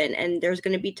perfection, and there's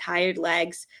going to be tired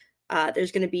legs.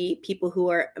 There's going to be people who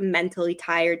are mentally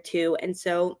tired too. And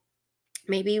so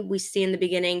maybe we see in the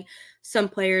beginning, some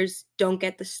players don't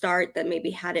get the start that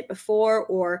maybe had it before,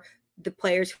 or the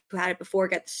players who had it before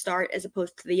get the start as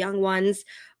opposed to the young ones.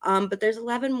 But there's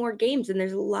 11 more games and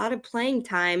there's a lot of playing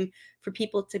time for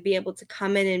people to be able to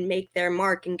come in and make their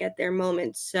mark and get their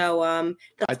moments. So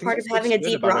that's part of having a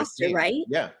deep roster, right?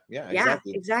 Yeah,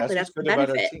 exactly. That's good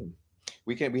about our team.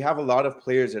 We have a lot of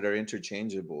players that are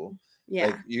interchangeable.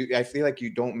 Yeah. I feel like you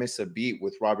don't miss a beat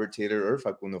with Robert Taylor or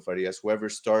Facundo Farias, whoever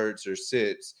starts or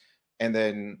sits. And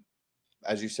then,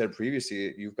 as you said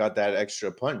previously, you've got that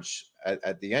extra punch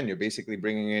at the end. You're basically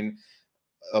bringing in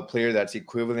a player that's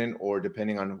equivalent, or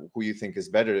depending on who you think is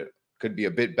better, could be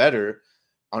a bit better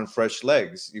on fresh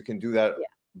legs. You can do that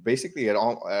basically at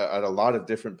a lot of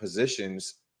different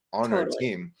positions on our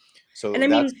team. So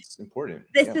that's important.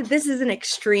 This is an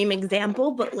extreme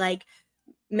example, but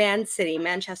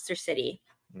Manchester City.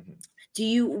 Mm-hmm. Do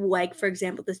you for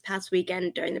example, this past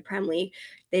weekend during the Prem League,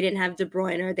 they didn't have De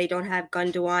Bruyne, or they don't have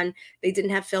Gundogan, they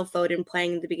didn't have Phil Foden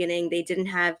playing in the beginning, they didn't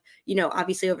have,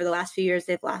 obviously over the last few years,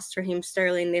 they've lost Raheem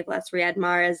Sterling, they've lost Riyad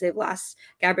Mahrez, they've lost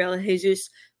Gabriel Jesus.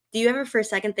 Do you ever for a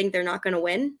second think they're not going to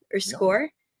win or score?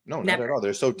 No, not at all.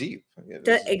 They're so deep.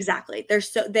 Exactly. They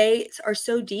are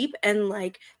so deep, and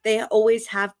they always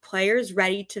have players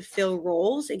ready to fill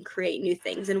roles and create new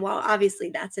things. And while obviously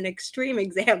that's an extreme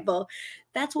example,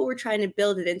 that's what we're trying to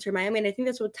build at Inter Miami. And I think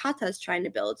that's what Tata is trying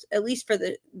to build, at least for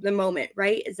the moment,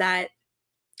 right? Is that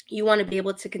you want to be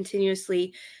able to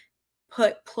continuously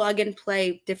plug and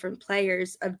play different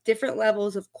players of different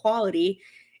levels of quality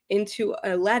into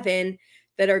 11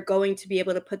 that are going to be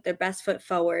able to put their best foot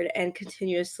forward and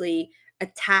continuously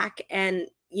attack and,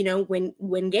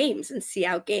 win games and see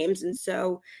out games. And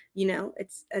so,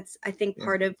 it's I think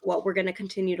part of what we're going to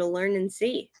continue to learn and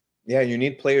see. Yeah, you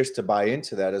need players to buy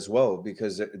into that as well,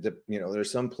 because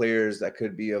there's some players that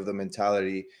could be of the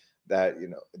mentality that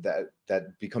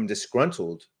that become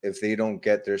disgruntled if they don't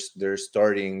get their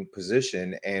starting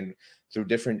position. And through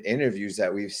different interviews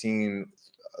that we've seen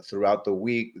throughout the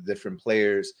week, different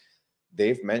players,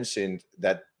 they've mentioned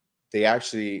that they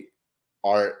actually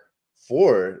are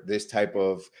for this type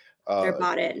of They're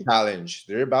bought in. challenge.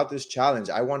 They're about this challenge.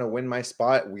 I want to win my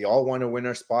spot. We all want to win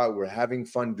our spot. We're having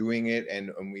fun doing it,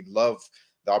 and we love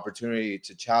the opportunity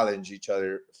to challenge each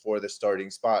other for the starting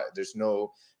spot. There's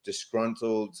no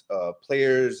disgruntled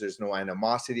players. There's no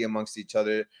animosity amongst each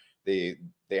other. They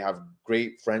have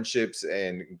great friendships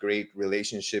and great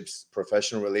relationships,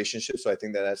 professional relationships. So I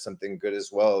think that that's something good as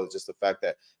well. Just the fact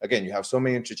that, again, you have so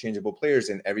many interchangeable players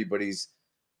and everybody's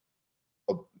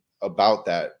about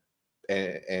that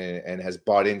and has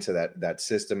bought into that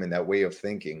system and that way of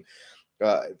thinking.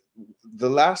 The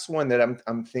last one that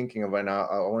I'm thinking of, and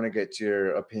I want to get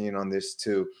your opinion on this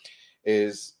too,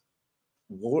 is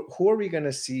who are we going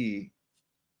to see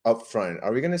up front?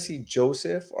 Are we going to see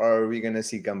Joseph or are we going to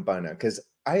see Campana? Because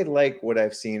I like what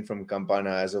I've seen from Campana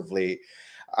as of late.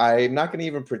 I'm not going to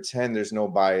even pretend there's no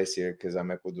bias here because I'm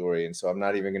Ecuadorian, so I'm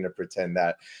not even going to pretend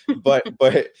that. But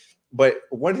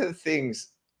one of the things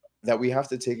that we have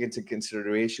to take into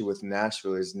consideration with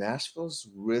Nashville is Nashville's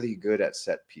really good at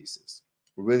set pieces.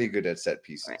 Really good at set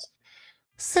pieces. Right.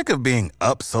 Sick of being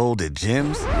upsold at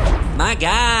gyms? My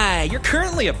guy, you're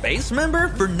currently a base member?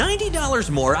 For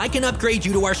 $90 more, I can upgrade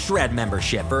you to our Shred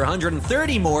membership. For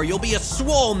 $130 more, you'll be a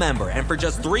Swole member. And for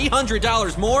just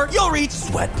 $300 more, you'll reach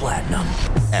Sweat Platinum.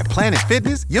 At Planet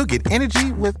Fitness, you'll get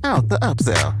energy without the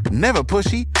upsell. Never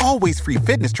pushy, always free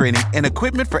fitness training and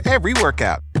equipment for every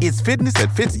workout. It's fitness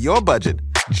that fits your budget.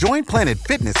 Join Planet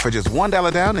Fitness for just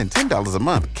 $1 down and $10 a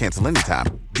month. Cancel anytime.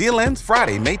 Deal ends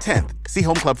Friday, May 10th. See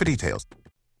Home Club for details.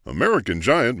 American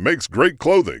Giant makes great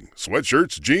clothing,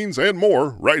 sweatshirts, jeans, and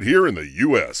more right here in the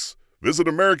U.S. Visit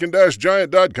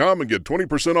American-Giant.com and get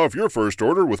 20% off your first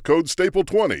order with code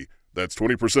STAPLE20. That's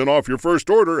 20% off your first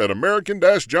order at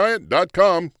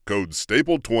American-Giant.com, code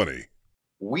STAPLE20.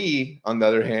 We, on the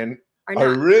other hand,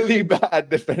 are really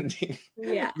bad defending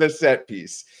the set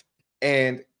piece.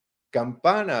 And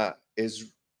Campana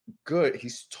is good.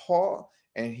 He's tall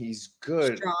and he's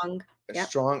good.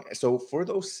 Strong. So for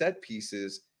those set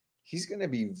pieces, he's going to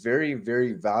be very,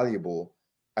 very valuable,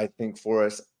 I think, for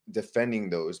us defending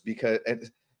those because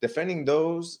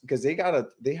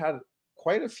they had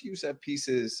quite a few set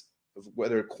pieces,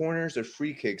 whether corners or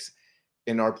free kicks,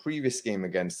 in our previous game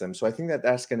against them. So I think that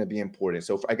that's going to be important.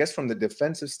 So I guess from the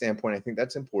defensive standpoint, I think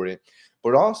that's important,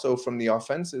 but also from the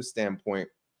offensive standpoint,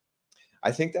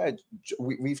 I think that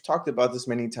we've talked about this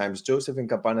many times. Joseph and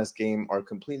Campana's game are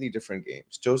completely different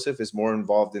games. Joseph is more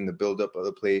involved in the buildup of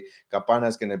the play. Campana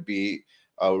is going to be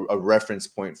a reference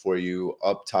point for you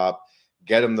up top.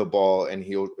 Get him the ball, and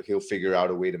he'll figure out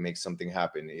a way to make something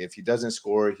happen. If he doesn't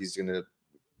score, he's going to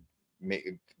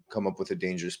come up with a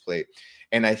dangerous play.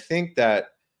 And I think that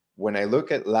when I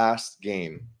look at last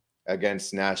game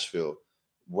against Nashville,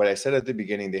 what I said at the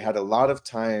beginning, they had a lot of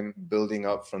time building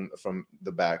up from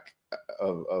the back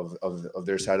of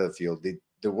their side of the field.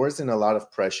 There wasn't a lot of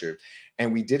pressure,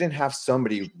 and we didn't have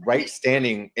somebody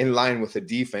standing in line with the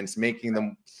defense, making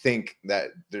them think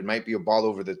that there might be a ball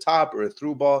over the top or a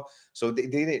through ball. So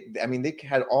they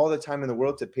had all the time in the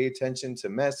world to pay attention to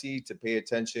Messi, to pay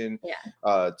attention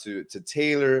to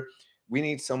Taylor. We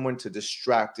need someone to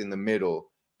distract in the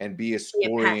middle and be a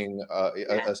scoring,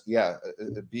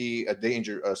 be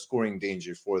a scoring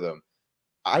danger for them.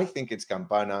 I think it's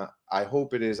Campana. I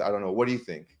hope it is. I don't know. What do you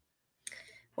think?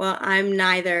 Well, I'm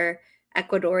neither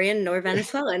Ecuadorian nor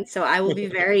Venezuelan, so I will be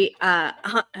very,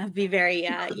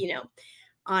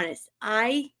 honest.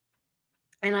 I've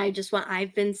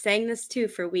been saying this too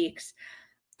for weeks.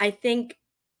 I think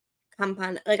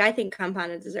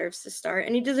Campana deserves to start,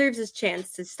 and he deserves his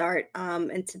chance to start,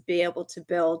 and to be able to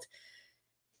build.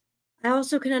 I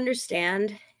also can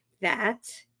understand that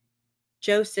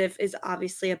Joseph is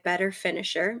obviously a better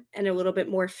finisher and a little bit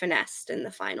more finessed in the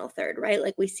final third, right?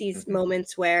 Like we see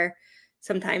moments where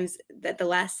sometimes at the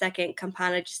last second,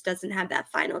 Campana just doesn't have that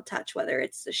final touch, whether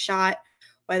it's the shot,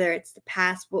 whether it's the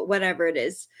pass, whatever it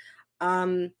is.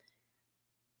 But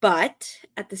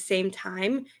at the same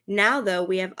time, now though,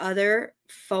 we have other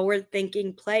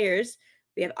forward-thinking players.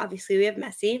 We have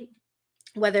Messi,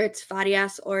 whether it's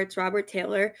Farias or it's Robert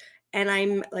Taylor. And I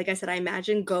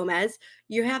imagine Gomez.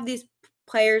 You have these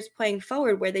players playing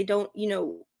forward where they don't,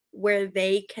 where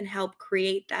they can help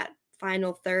create that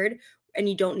final third, and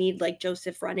you don't need like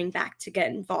Joseph running back to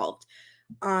get involved.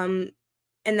 And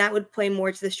that would play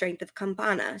more to the strength of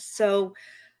Campana. So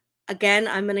again,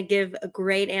 I'm going to give a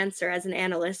great answer as an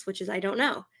analyst, which is I don't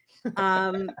know.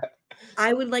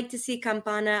 I would like to see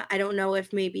Campana. I don't know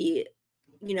if maybe,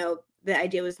 the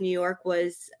idea was New York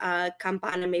was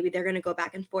Campana. Maybe they're going to go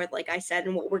back and forth, like I said.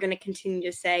 And what we're going to continue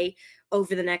to say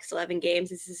over the next 11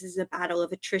 games is this is a battle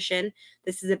of attrition.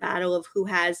 This is a battle of who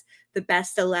has the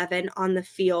best 11 on the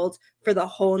field for the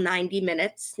whole 90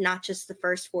 minutes, not just the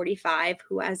first 45,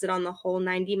 who has it on the whole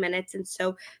 90 minutes. And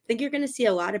so I think you're going to see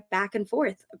a lot of back and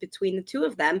forth between the two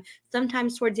of them.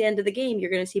 Sometimes towards the end of the game, you're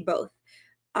going to see both.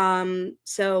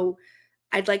 So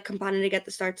I'd like Campana to get the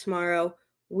start tomorrow.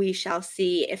 We shall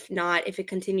see. If not, if it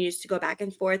continues to go back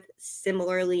and forth,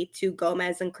 similarly to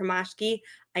Gomez and Kromashki,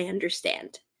 I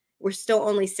understand. We're still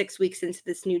only 6 weeks into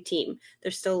this new team.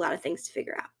 There's still a lot of things to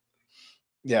figure out.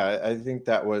 Yeah, I think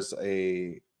that was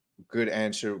a good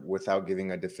answer without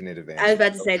giving a definitive answer. I was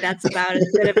about to say that's about as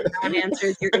good of a non-answer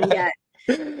as you're going to get.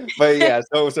 But yeah,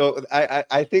 so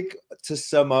I think to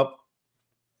sum up,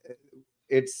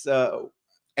 it's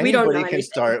anybody can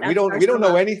start. We don't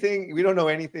know anything. We don't know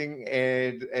anything,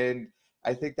 and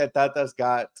I think that Tata's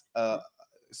got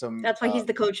some. That's why he's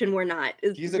the coach and we're not.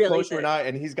 He's the coach, we're not,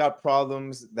 and he's got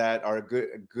problems that are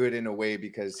good in a way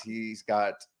because he's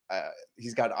got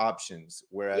options,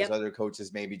 whereas other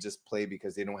coaches maybe just play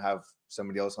because they don't have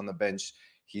somebody else on the bench.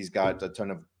 He's got a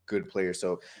ton of good players,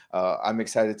 so I'm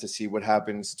excited to see what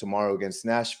happens tomorrow against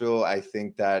Nashville. I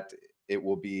think that it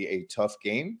will be a tough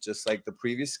game, just like the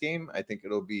previous game. I think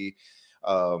it'll be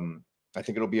a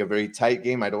very tight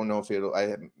game. I don't know if it'll.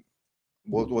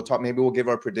 We'll talk. Maybe we'll give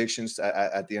our predictions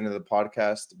at the end of the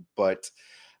podcast. But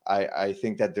I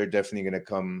think that they're definitely going to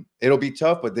come. It'll be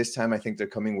tough, but this time I think they're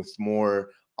coming with more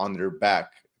on their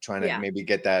back, trying to maybe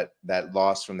get that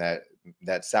loss from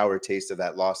that sour taste of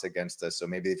that loss against us. So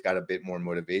maybe they've got a bit more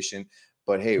motivation.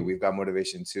 But hey, we've got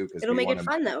motivation too because it'll make it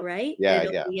fun, though, right?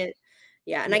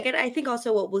 Yeah, and I think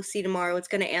also what we'll see tomorrow, it's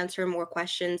going to answer more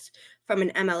questions from an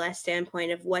MLS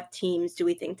standpoint of what teams do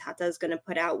we think Tata is going to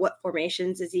put out, what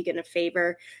formations is he going to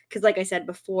favor? Because like I said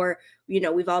before,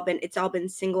 it's all been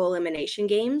single elimination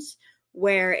games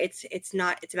where it's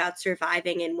about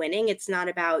surviving and winning. It's not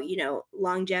about,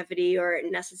 longevity or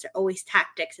necessarily always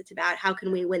tactics. It's about how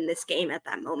can we win this game at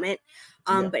that moment.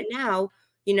 But now,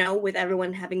 with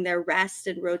everyone having their rest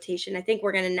and rotation, I think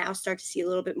we're going to now start to see a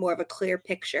little bit more of a clear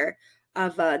picture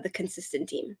of the consistent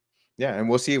team. Yeah, and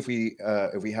we'll see if we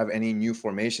have any new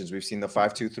formations. We've seen the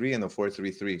 5-2-3 and the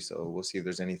 4-3-3, so we'll see if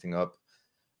there's anything up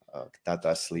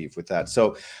Tata's sleeve with that.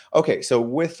 So, okay, so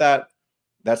with that,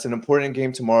 that's an important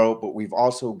game tomorrow, but we've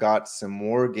also got some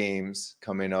more games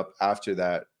coming up after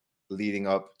that, leading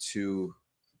up to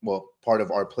part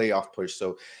of our playoff push.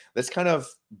 So let's kind of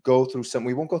go through some.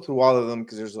 We won't go through all of them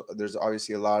because there's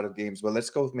obviously a lot of games, but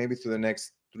let's go maybe through the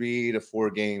next 3 to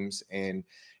 4 games and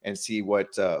see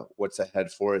what's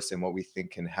ahead for us and what we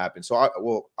think can happen. So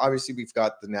obviously we've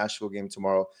got the Nashville game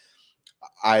tomorrow.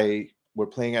 We're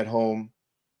playing at home.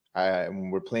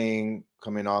 We're playing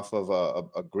coming off of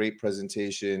a great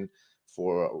presentation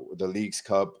for the Leagues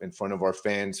Cup in front of our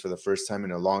fans for the first time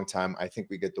in a long time. I think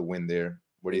we get the win there.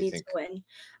 What do you think?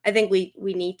 I think we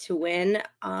need to win.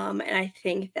 And I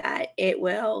think that it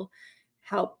will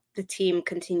help the team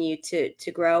continue to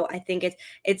grow. I think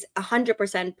it's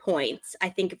 100% points. I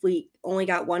think if we only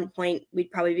got 1 point, we'd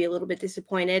probably be a little bit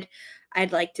disappointed.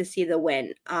 I'd like to see the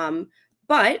win.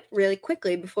 But really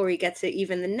quickly, before we get to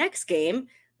even the next game,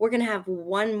 we're going to have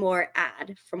one more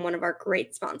ad from one of our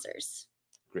great sponsors.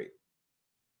 Great.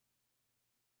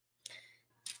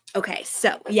 Okay.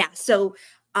 So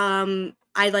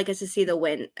I'd like us to see the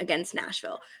win against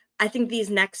Nashville. I think these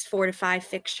next 4 to 5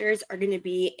 fixtures are going to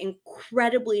be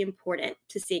incredibly important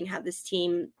to seeing how this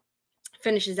team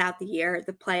finishes out the year,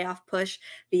 the playoff push,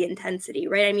 the intensity,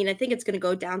 right? I mean, I think it's going to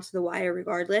go down to the wire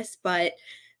regardless, but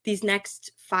these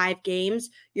next 5 games,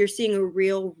 you're seeing a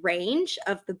real range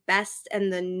of the best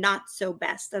and the not so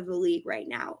best of the league right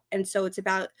now. And so it's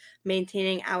about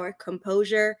maintaining our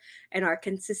composure and our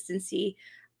consistency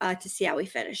to see how we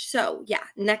finish. So yeah,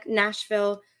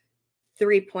 Nashville,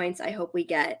 3 points. I hope we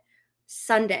get.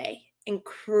 Sunday,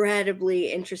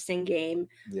 incredibly interesting game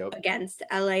against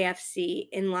LAFC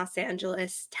in Los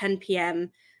Angeles, 10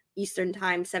 p.m. Eastern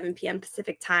time, 7 p.m.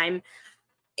 Pacific time.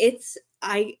 It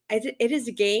is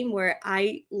a game where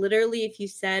I literally, if you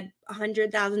said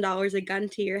 $100,000 a gun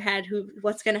to your head,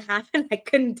 what's going to happen? I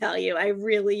couldn't tell you.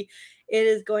 It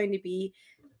is going to be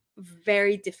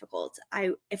very difficult.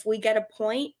 If we get a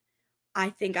point, I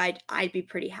think I'd be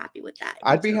pretty happy with that.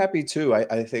 I'd be happy too.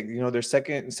 I think, their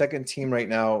second team right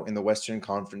now in the Western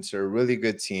Conference are a really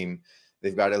good team.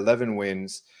 They've got 11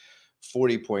 wins,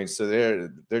 40 points. So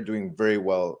they're doing very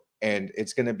well. And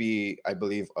it's going to be, I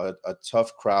believe, a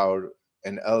tough crowd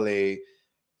in LA.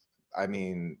 I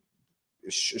mean,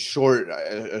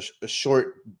 a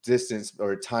short distance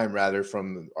or time rather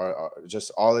from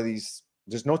just all of these.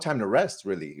 There's no time to rest,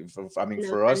 really. I mean, No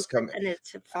for time us, and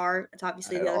it's far. It's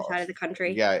obviously the other side of the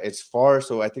country. yeah, it's far.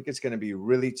 So I think it's going to be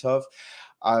really tough.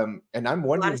 And I'm A lot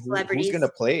wondering of who's going celebrities. to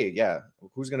play. Yeah,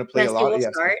 who's going to play a Messi lot? will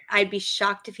Yes. start. I'd be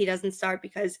shocked if he doesn't start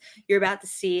because you're about to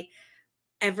see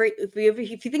if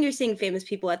you think you're seeing famous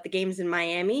people at the games in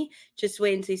Miami, just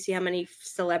wait until you see how many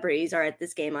celebrities are at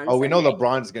this game on Oh, we know Sunday.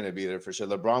 LeBron's going to be there for sure.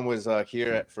 LeBron was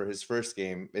here for his first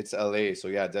game. It's LA. So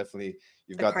yeah, definitely.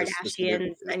 You've The got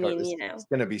Kardashians. I mean, it's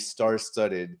going to be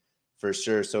star-studded for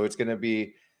sure. So it's going to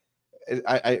be,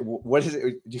 what is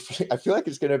it? I feel like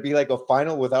it's going to be like a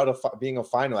final without being a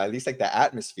final, at least like the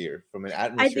atmosphere from an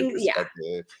atmosphere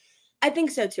perspective. I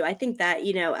think so too. I think that,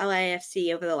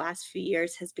 LAFC over the last few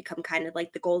years has become kind of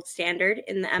like the gold standard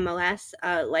in the MLS,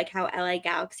 like how LA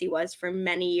Galaxy was for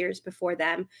many years before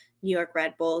them, New York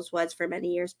Red Bulls was for many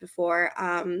years before.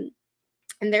 And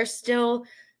they're still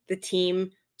the team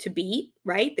to beat,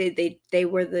 right? They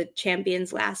were the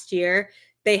champions last year.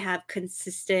 They have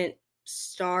consistent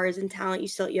stars and talent.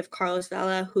 You have Carlos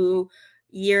Vela, who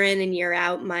year in and year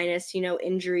out, minus,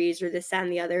 injuries or this, that,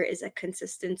 and the other, is a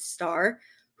consistent star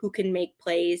who can make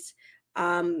plays.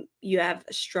 You have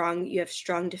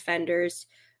strong defenders.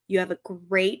 You have a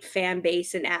great fan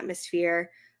base and atmosphere.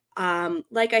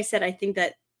 Like I said, I think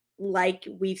that like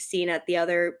we've seen at the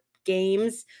other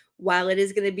games, while it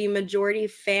is going to be majority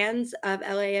fans of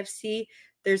LAFC,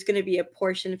 there's going to be a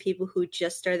portion of people who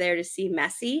just are there to see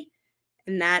Messi,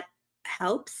 and that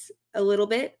helps a little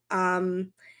bit. But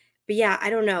yeah,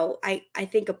 I don't know. I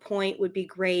think a point would be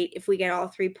great. If we get all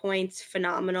 3 points,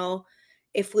 phenomenal.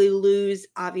 If we lose,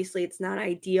 obviously it's not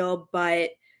ideal,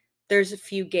 but there's a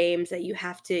few games that you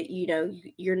have to,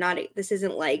 you're not, this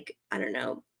isn't like, I don't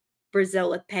know, Brazil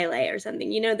with Pele or something,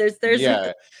 there's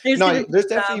definitely,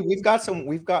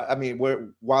 I mean,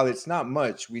 while it's not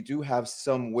much, we do have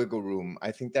some wiggle room.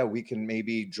 I think that we can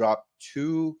maybe drop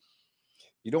 2.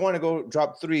 You don't want to go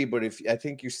drop 3, but I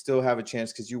think you still have a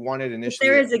chance because you wanted initially.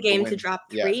 If there is a game to drop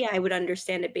 3, I would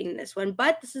understand it being this one.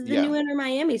 But this is the new Inter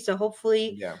Miami, so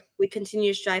hopefully we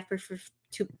continue to strive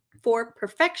for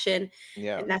perfection,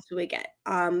 and that's what we get.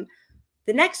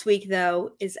 The next week,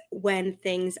 though, is when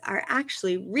things are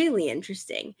actually really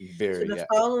interesting.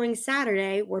 Following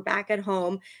Saturday, we're back at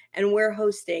home, and we're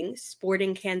hosting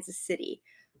Sporting Kansas City,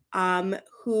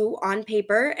 who on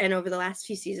paper and over the last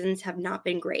few seasons have not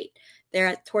been great.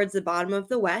 They're towards the bottom of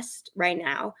the West right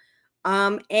now.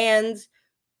 And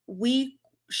we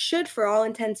should, for all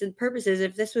intents and purposes,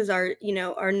 if this was our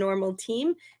normal team,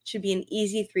 it should be an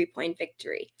easy 3-point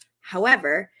victory.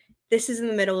 However, this is in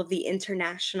the middle of the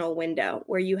international window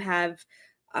where you have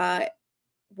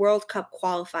World Cup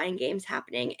qualifying games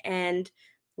happening, and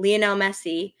Lionel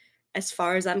Messi, as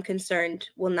far as I'm concerned,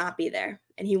 will not be there,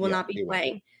 and he will not be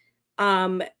playing.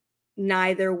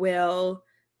 Neither will,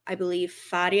 I believe,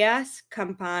 Farias,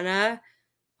 Campana,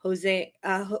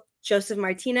 Joseph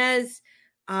Martinez.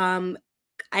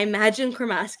 I imagine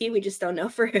Kremasky. We just don't know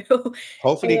for who.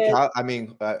 Hopefully,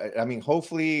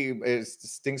 hopefully it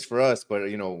stinks for us, but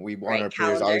we want our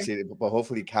players obviously. But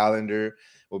hopefully, Calendar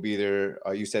will be there.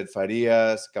 You said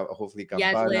Farias, hopefully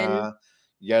Campana,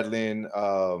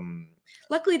 Yedlin.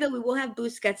 Luckily, though, we will have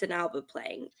Busquets and Alba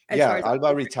playing.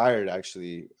 Alba retired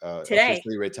today.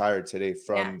 Officially retired today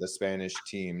from the Spanish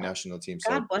national team.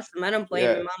 So God bless them. I don't blame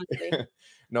him, honestly.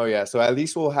 No, so at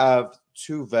least we'll have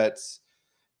 2 vets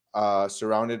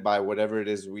surrounded by whatever it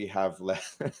is we have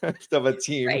left of a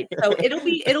team. Right. So it'll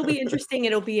be interesting.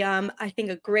 It'll be I think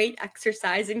a great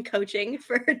exercise in coaching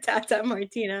for Tata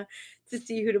Martino to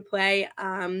see who to play.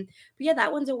 But yeah,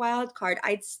 that one's a wild card.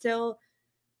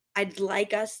 I'd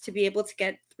like us to be able to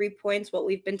get 3 points. What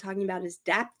we've been talking about is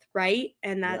depth, right?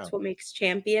 And that's what makes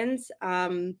champions.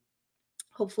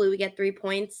 Hopefully we get 3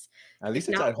 points. At least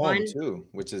it's at home too,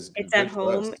 which is it's at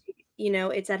home.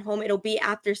 It's at home. It'll be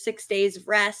after 6 days of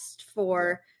rest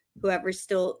for whoever's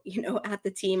still, at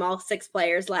the team, all 6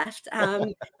 players left.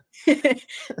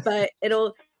 But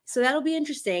that'll be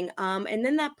interesting. And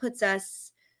then that puts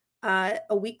us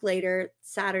a week later,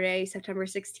 Saturday, September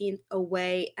 16th,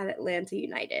 away at Atlanta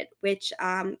United, which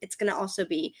it's going to also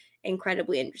be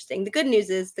incredibly interesting. The good news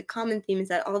is the common theme is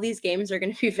that all these games are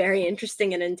going to be very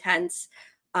interesting and intense.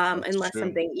 Unless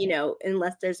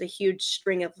there's a huge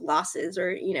string of losses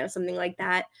or, something like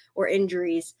that, or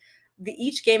injuries.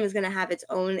 Each game is going to have its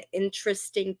own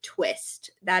interesting twist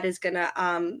that is going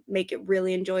to make it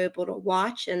really enjoyable to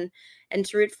watch and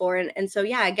to root for. And so,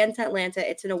 against Atlanta,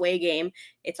 it's an away game.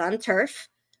 It's on turf.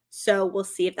 So we'll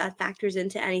see if that factors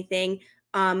into anything.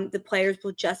 The players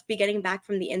will just be getting back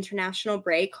from the international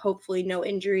break. Hopefully no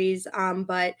injuries.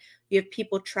 But you have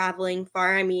people traveling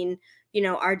far. I mean,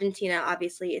 Argentina,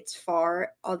 obviously it's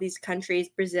far. All these countries,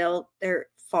 Brazil, they're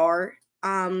far.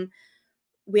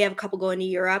 We have a couple going to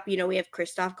Europe. We have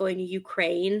Christoph going to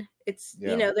Ukraine. It's,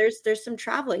 there's some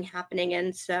traveling happening.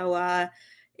 And so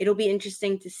it'll be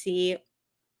interesting to see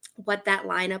what that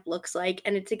lineup looks like.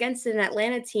 And it's against an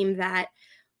Atlanta team that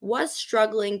was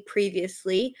struggling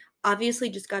previously,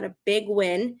 obviously just got a big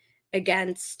win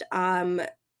against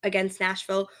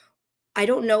Nashville. I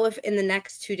don't know if in the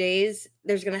next 2 days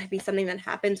there's going to be something that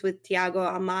happens with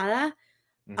Thiago Almada.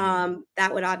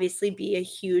 That would obviously be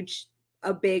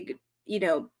a big,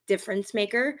 difference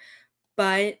maker.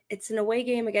 But it's an away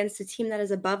game against a team that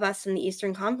is above us in the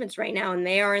Eastern Conference right now, and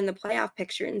they are in the playoff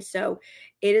picture. And so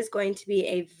it is going to be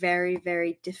a very,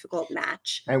 very difficult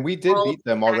match. And we did beat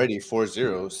them already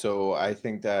 4-0. So I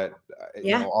think that,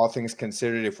 all things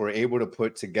considered, if we're able to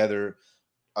put together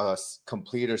a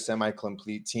complete or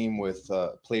semi-complete team with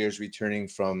players returning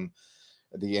from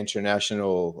the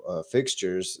international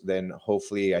fixtures, then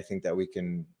hopefully I think that we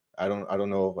can. I don't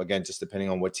know, again, just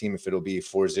depending on what team, if it'll be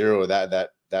 4-0 or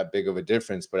that big of a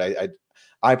difference. But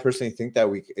I personally think that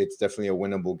it's definitely a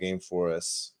winnable game for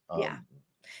us.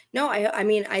 No, I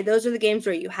mean, those are the games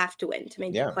where you have to win to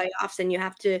make the playoffs, and you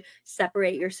have to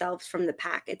separate yourselves from the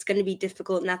pack. It's going to be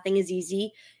difficult. Nothing is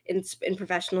easy in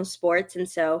professional sports, and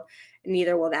so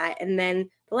neither will that. And then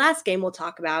the last game we'll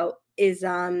talk about is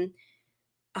a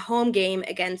home game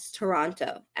against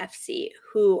Toronto FC,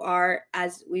 who are,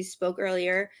 as we spoke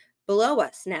earlier, below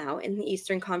us now in the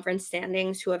Eastern Conference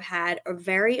standings, who have had a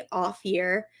very off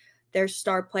year. Their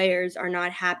star players are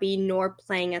not happy nor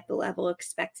playing at the level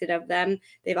expected of them.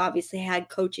 They've obviously had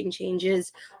coaching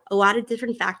changes, a lot of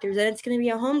different factors, and it's going to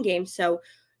be a home game. So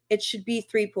it should be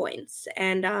 3 points.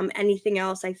 And anything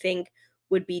else, I think,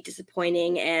 would be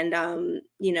disappointing and,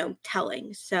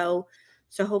 telling. So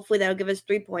hopefully that'll give us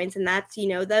 3 points. And that's,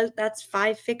 that's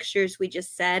 5 fixtures we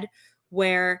just said,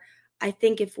 where I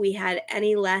think if we had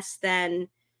any less than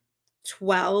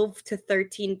 12 to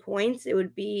 13 points, it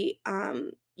would be,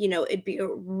 it'd be a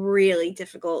really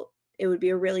difficult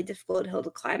hill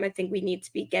to climb. I think we need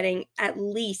to be getting at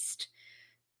least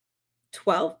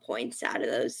 12 points out of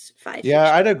those 5.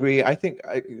 Yeah, I'd agree. I think,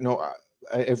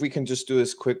 if we can just do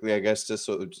this quickly, I guess, just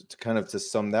so to kind of to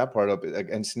sum that part up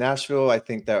against Nashville, I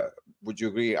think that, would you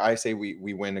agree? I say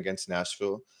we win against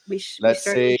Nashville. Let's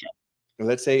say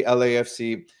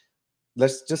LAFC.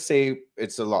 Let's just say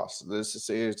it's a loss. Let's just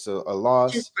say it's a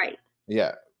loss. Just right.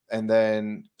 Yeah. And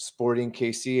then Sporting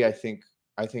KC, I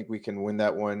think we can win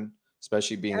that one,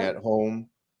 especially being at home.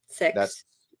 6.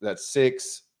 That's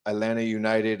 6. Atlanta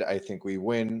United, I think we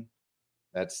win.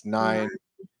 That's 9.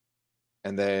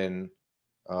 And then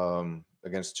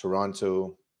against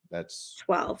Toronto, that's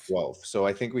 12. So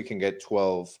I think we can get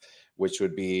 12, which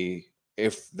would be,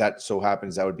 if that so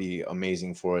happens, that would be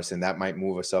amazing for us, and that might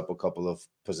move us up a couple of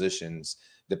positions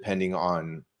depending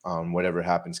on whatever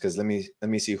happens. Because let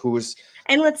me see who's.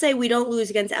 And let's say we don't lose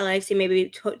against LAFC,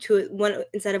 maybe one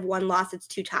instead of 1 loss, it's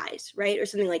 2 ties, right, or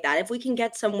something like that. If we can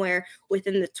get somewhere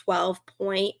within the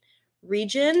 12-point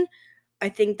region, I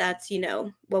think that's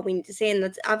what we need to say, and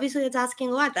that's asking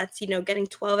a lot. That's getting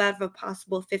 12 out of a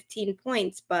possible 15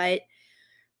 points, but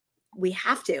we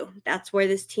have to. That's where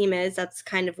this team is. That's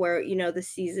kind of where, the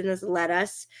season has led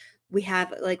us. We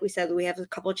have, like we said, we have a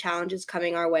couple challenges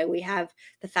coming our way. We have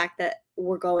the fact that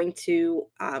we're going to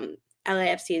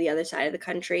LAFC, the other side of the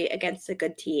country, against a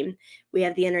good team. We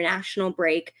have the international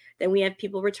break. Then we have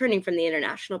people returning from the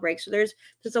international break. So there's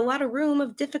a lot of room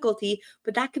of difficulty,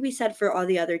 but that could be said for all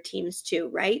the other teams too,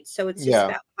 right? So it's just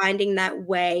about finding that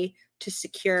way to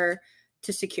secure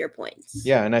points.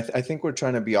 Yeah, and I think we're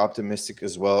trying to be optimistic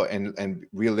as well and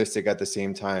realistic at the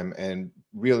same time. And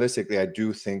realistically, I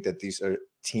do think that these are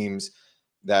teams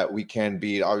that we can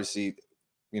beat. Obviously,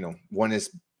 one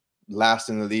is last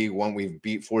in the league, one we've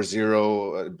beat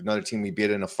 4-0, another team we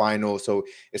beat in a final. So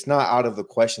it's not out of the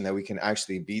question that we can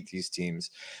actually beat these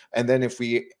teams. And then if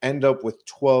we end up with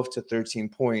 12 to 13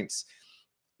 points,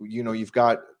 we've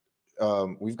got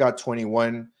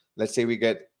 21. Let's say we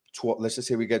get 12, let's just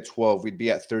say we get 12, we'd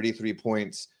be at 33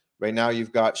 points. Right now,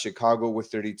 you've got Chicago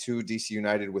with 32, DC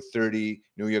United with 30,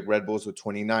 New York Red Bulls with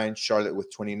 29, Charlotte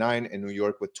with 29, and New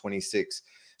York with 26.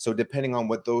 So depending on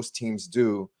what those teams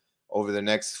do over the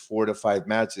next 4 to 5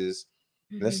 matches,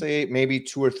 let's say maybe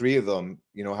 2 or 3 of them,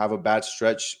 have a bad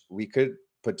stretch, we could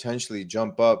potentially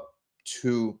jump up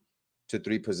 2 to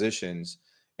 3 positions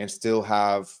and still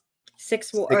have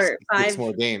 6 more or 5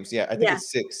 more games. Yeah, I think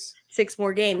it's 6. 6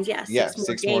 more games. Yeah,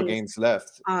 six more games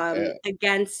left.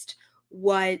 Against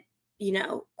what,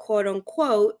 quote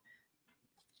unquote,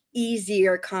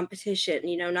 easier competition,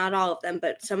 not all of them,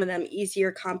 but some of them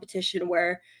easier competition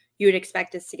where you would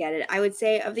expect us to get it. I would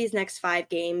say of these next 5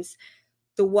 games,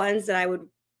 the ones that I would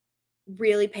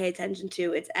really pay attention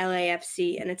to, it's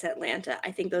LAFC and it's Atlanta.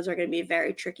 I think those are going to be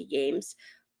very tricky games.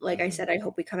 Like I said, I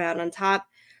hope we come out on top.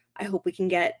 I hope we can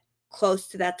get close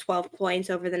to that 12 points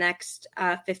over the next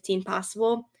 15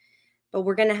 possible. But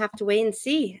we're going to have to wait and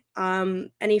see.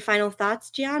 Any final thoughts,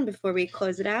 Gian, before we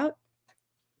close it out?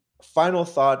 Final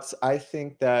thoughts. I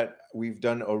think that we've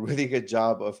done a really good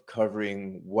job of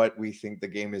covering what we think the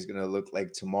game is going to look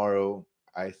like tomorrow.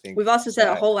 I think we've also said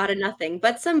a whole lot of nothing,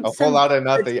 but some whole lot of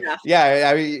nothing.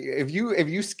 Yeah, I mean, if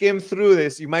you skim through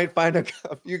this, you might find a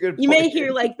few good. You may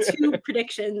hear like 2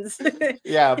 predictions.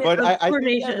 Yeah, but I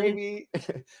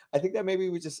think that maybe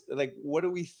we just like, what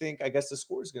do we think? I guess the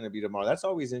score is going to be tomorrow. That's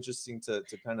always interesting to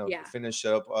kind of finish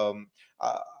up.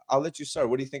 I'll let you start.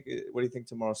 What do you think? What do you think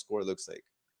tomorrow's score looks like?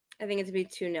 I think it's going to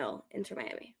be 2-0 Inter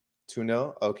Miami.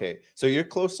 2-0. Okay, so you're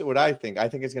close to what I think. I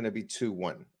think it's going to be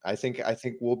 2-1. I think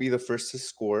we'll be the first to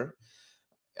score.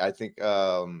 I think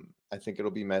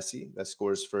it'll be Messi that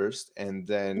scores first, and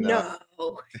then no.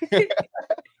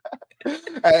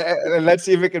 And let's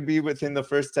see if it can be within the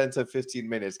first 10 to 15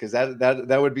 minutes, because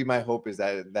that would be my hope, is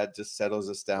that just settles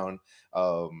us down.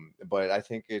 But I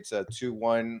think it's a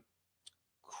 2-1.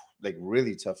 Like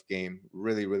really tough game,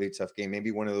 really tough game. Maybe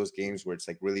one of those games where it's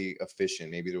like really efficient.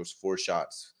 Maybe there was 4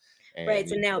 shots. Right,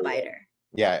 it's a nail biter.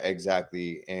 Yeah,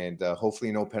 exactly. And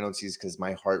hopefully no penalties, because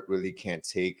my heart really can't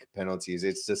take penalties.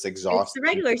 It's just exhausting. It's the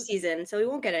regular season, so we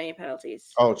won't get any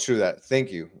penalties. Oh, true that.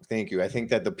 Thank you. I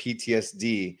think that the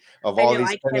PTSD of all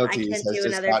these penalties I can't do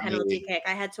another penalty kick.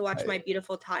 I had to watch my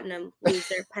beautiful Tottenham lose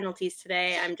their penalties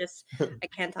today. I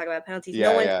can't talk about penalties.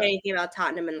 No one said anything about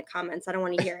Tottenham in the comments. I don't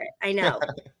want to hear it. I know.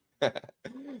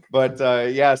 But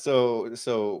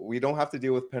so we don't have to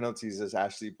deal with penalties, as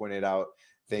Ashley pointed out.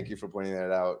 Thank you for pointing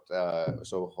that out.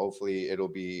 So hopefully it'll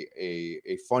be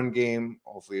a fun game.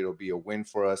 Hopefully it'll be a win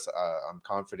for us. I'm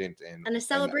confident and a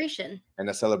celebration. And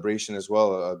a celebration as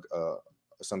well.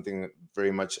 Something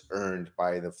very much earned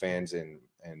by the fans and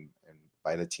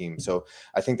by the team. So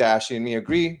I think that Ashley and me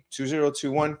agree. 2-0,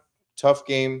 2-1. Tough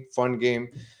game, fun game.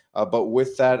 But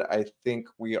with that, I think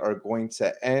we are going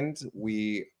to end.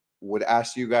 We would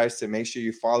ask you guys to make sure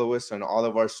you follow us on all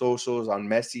of our socials on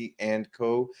Messi and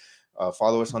Co.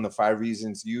 Follow us on the 5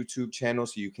 Reasons YouTube channel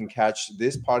so you can catch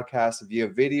this podcast via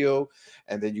video,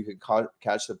 and then you can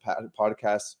catch the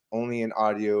podcast only in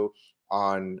audio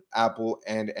on Apple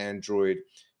and Android.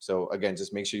 So again,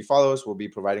 just make sure you follow us. We'll be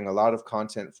providing a lot of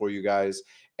content for you guys.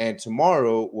 And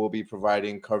tomorrow we'll be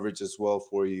providing coverage as well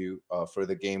for you for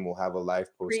the game. We'll have a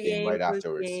live post game right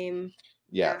afterwards.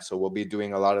 Yeah, so we'll be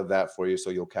doing a lot of that for you. So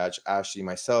you'll catch Ashley,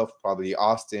 myself, probably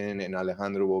Austin, and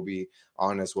Alejandro will be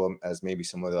on, as well as maybe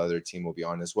some of the other team will be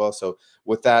on as well. So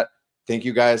with that, thank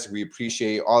you guys. We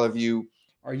appreciate all of you.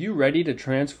 Are you ready to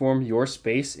transform your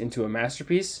space into a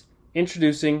masterpiece?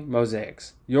 Introducing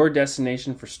Mosaics, your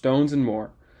destination for stones and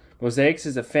more. Mosaics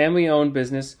is a family-owned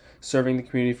business serving the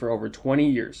community for over 20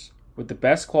 years. With the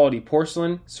best quality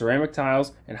porcelain, ceramic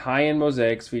tiles, and high-end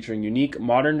mosaics featuring unique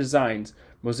modern designs,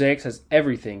 Mosaics has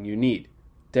everything you need.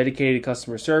 Dedicated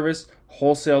customer service,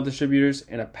 wholesale distributors,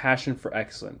 and a passion for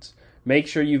excellence. Make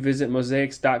sure you visit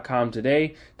mosaics.com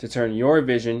today to turn your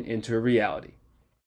vision into a reality.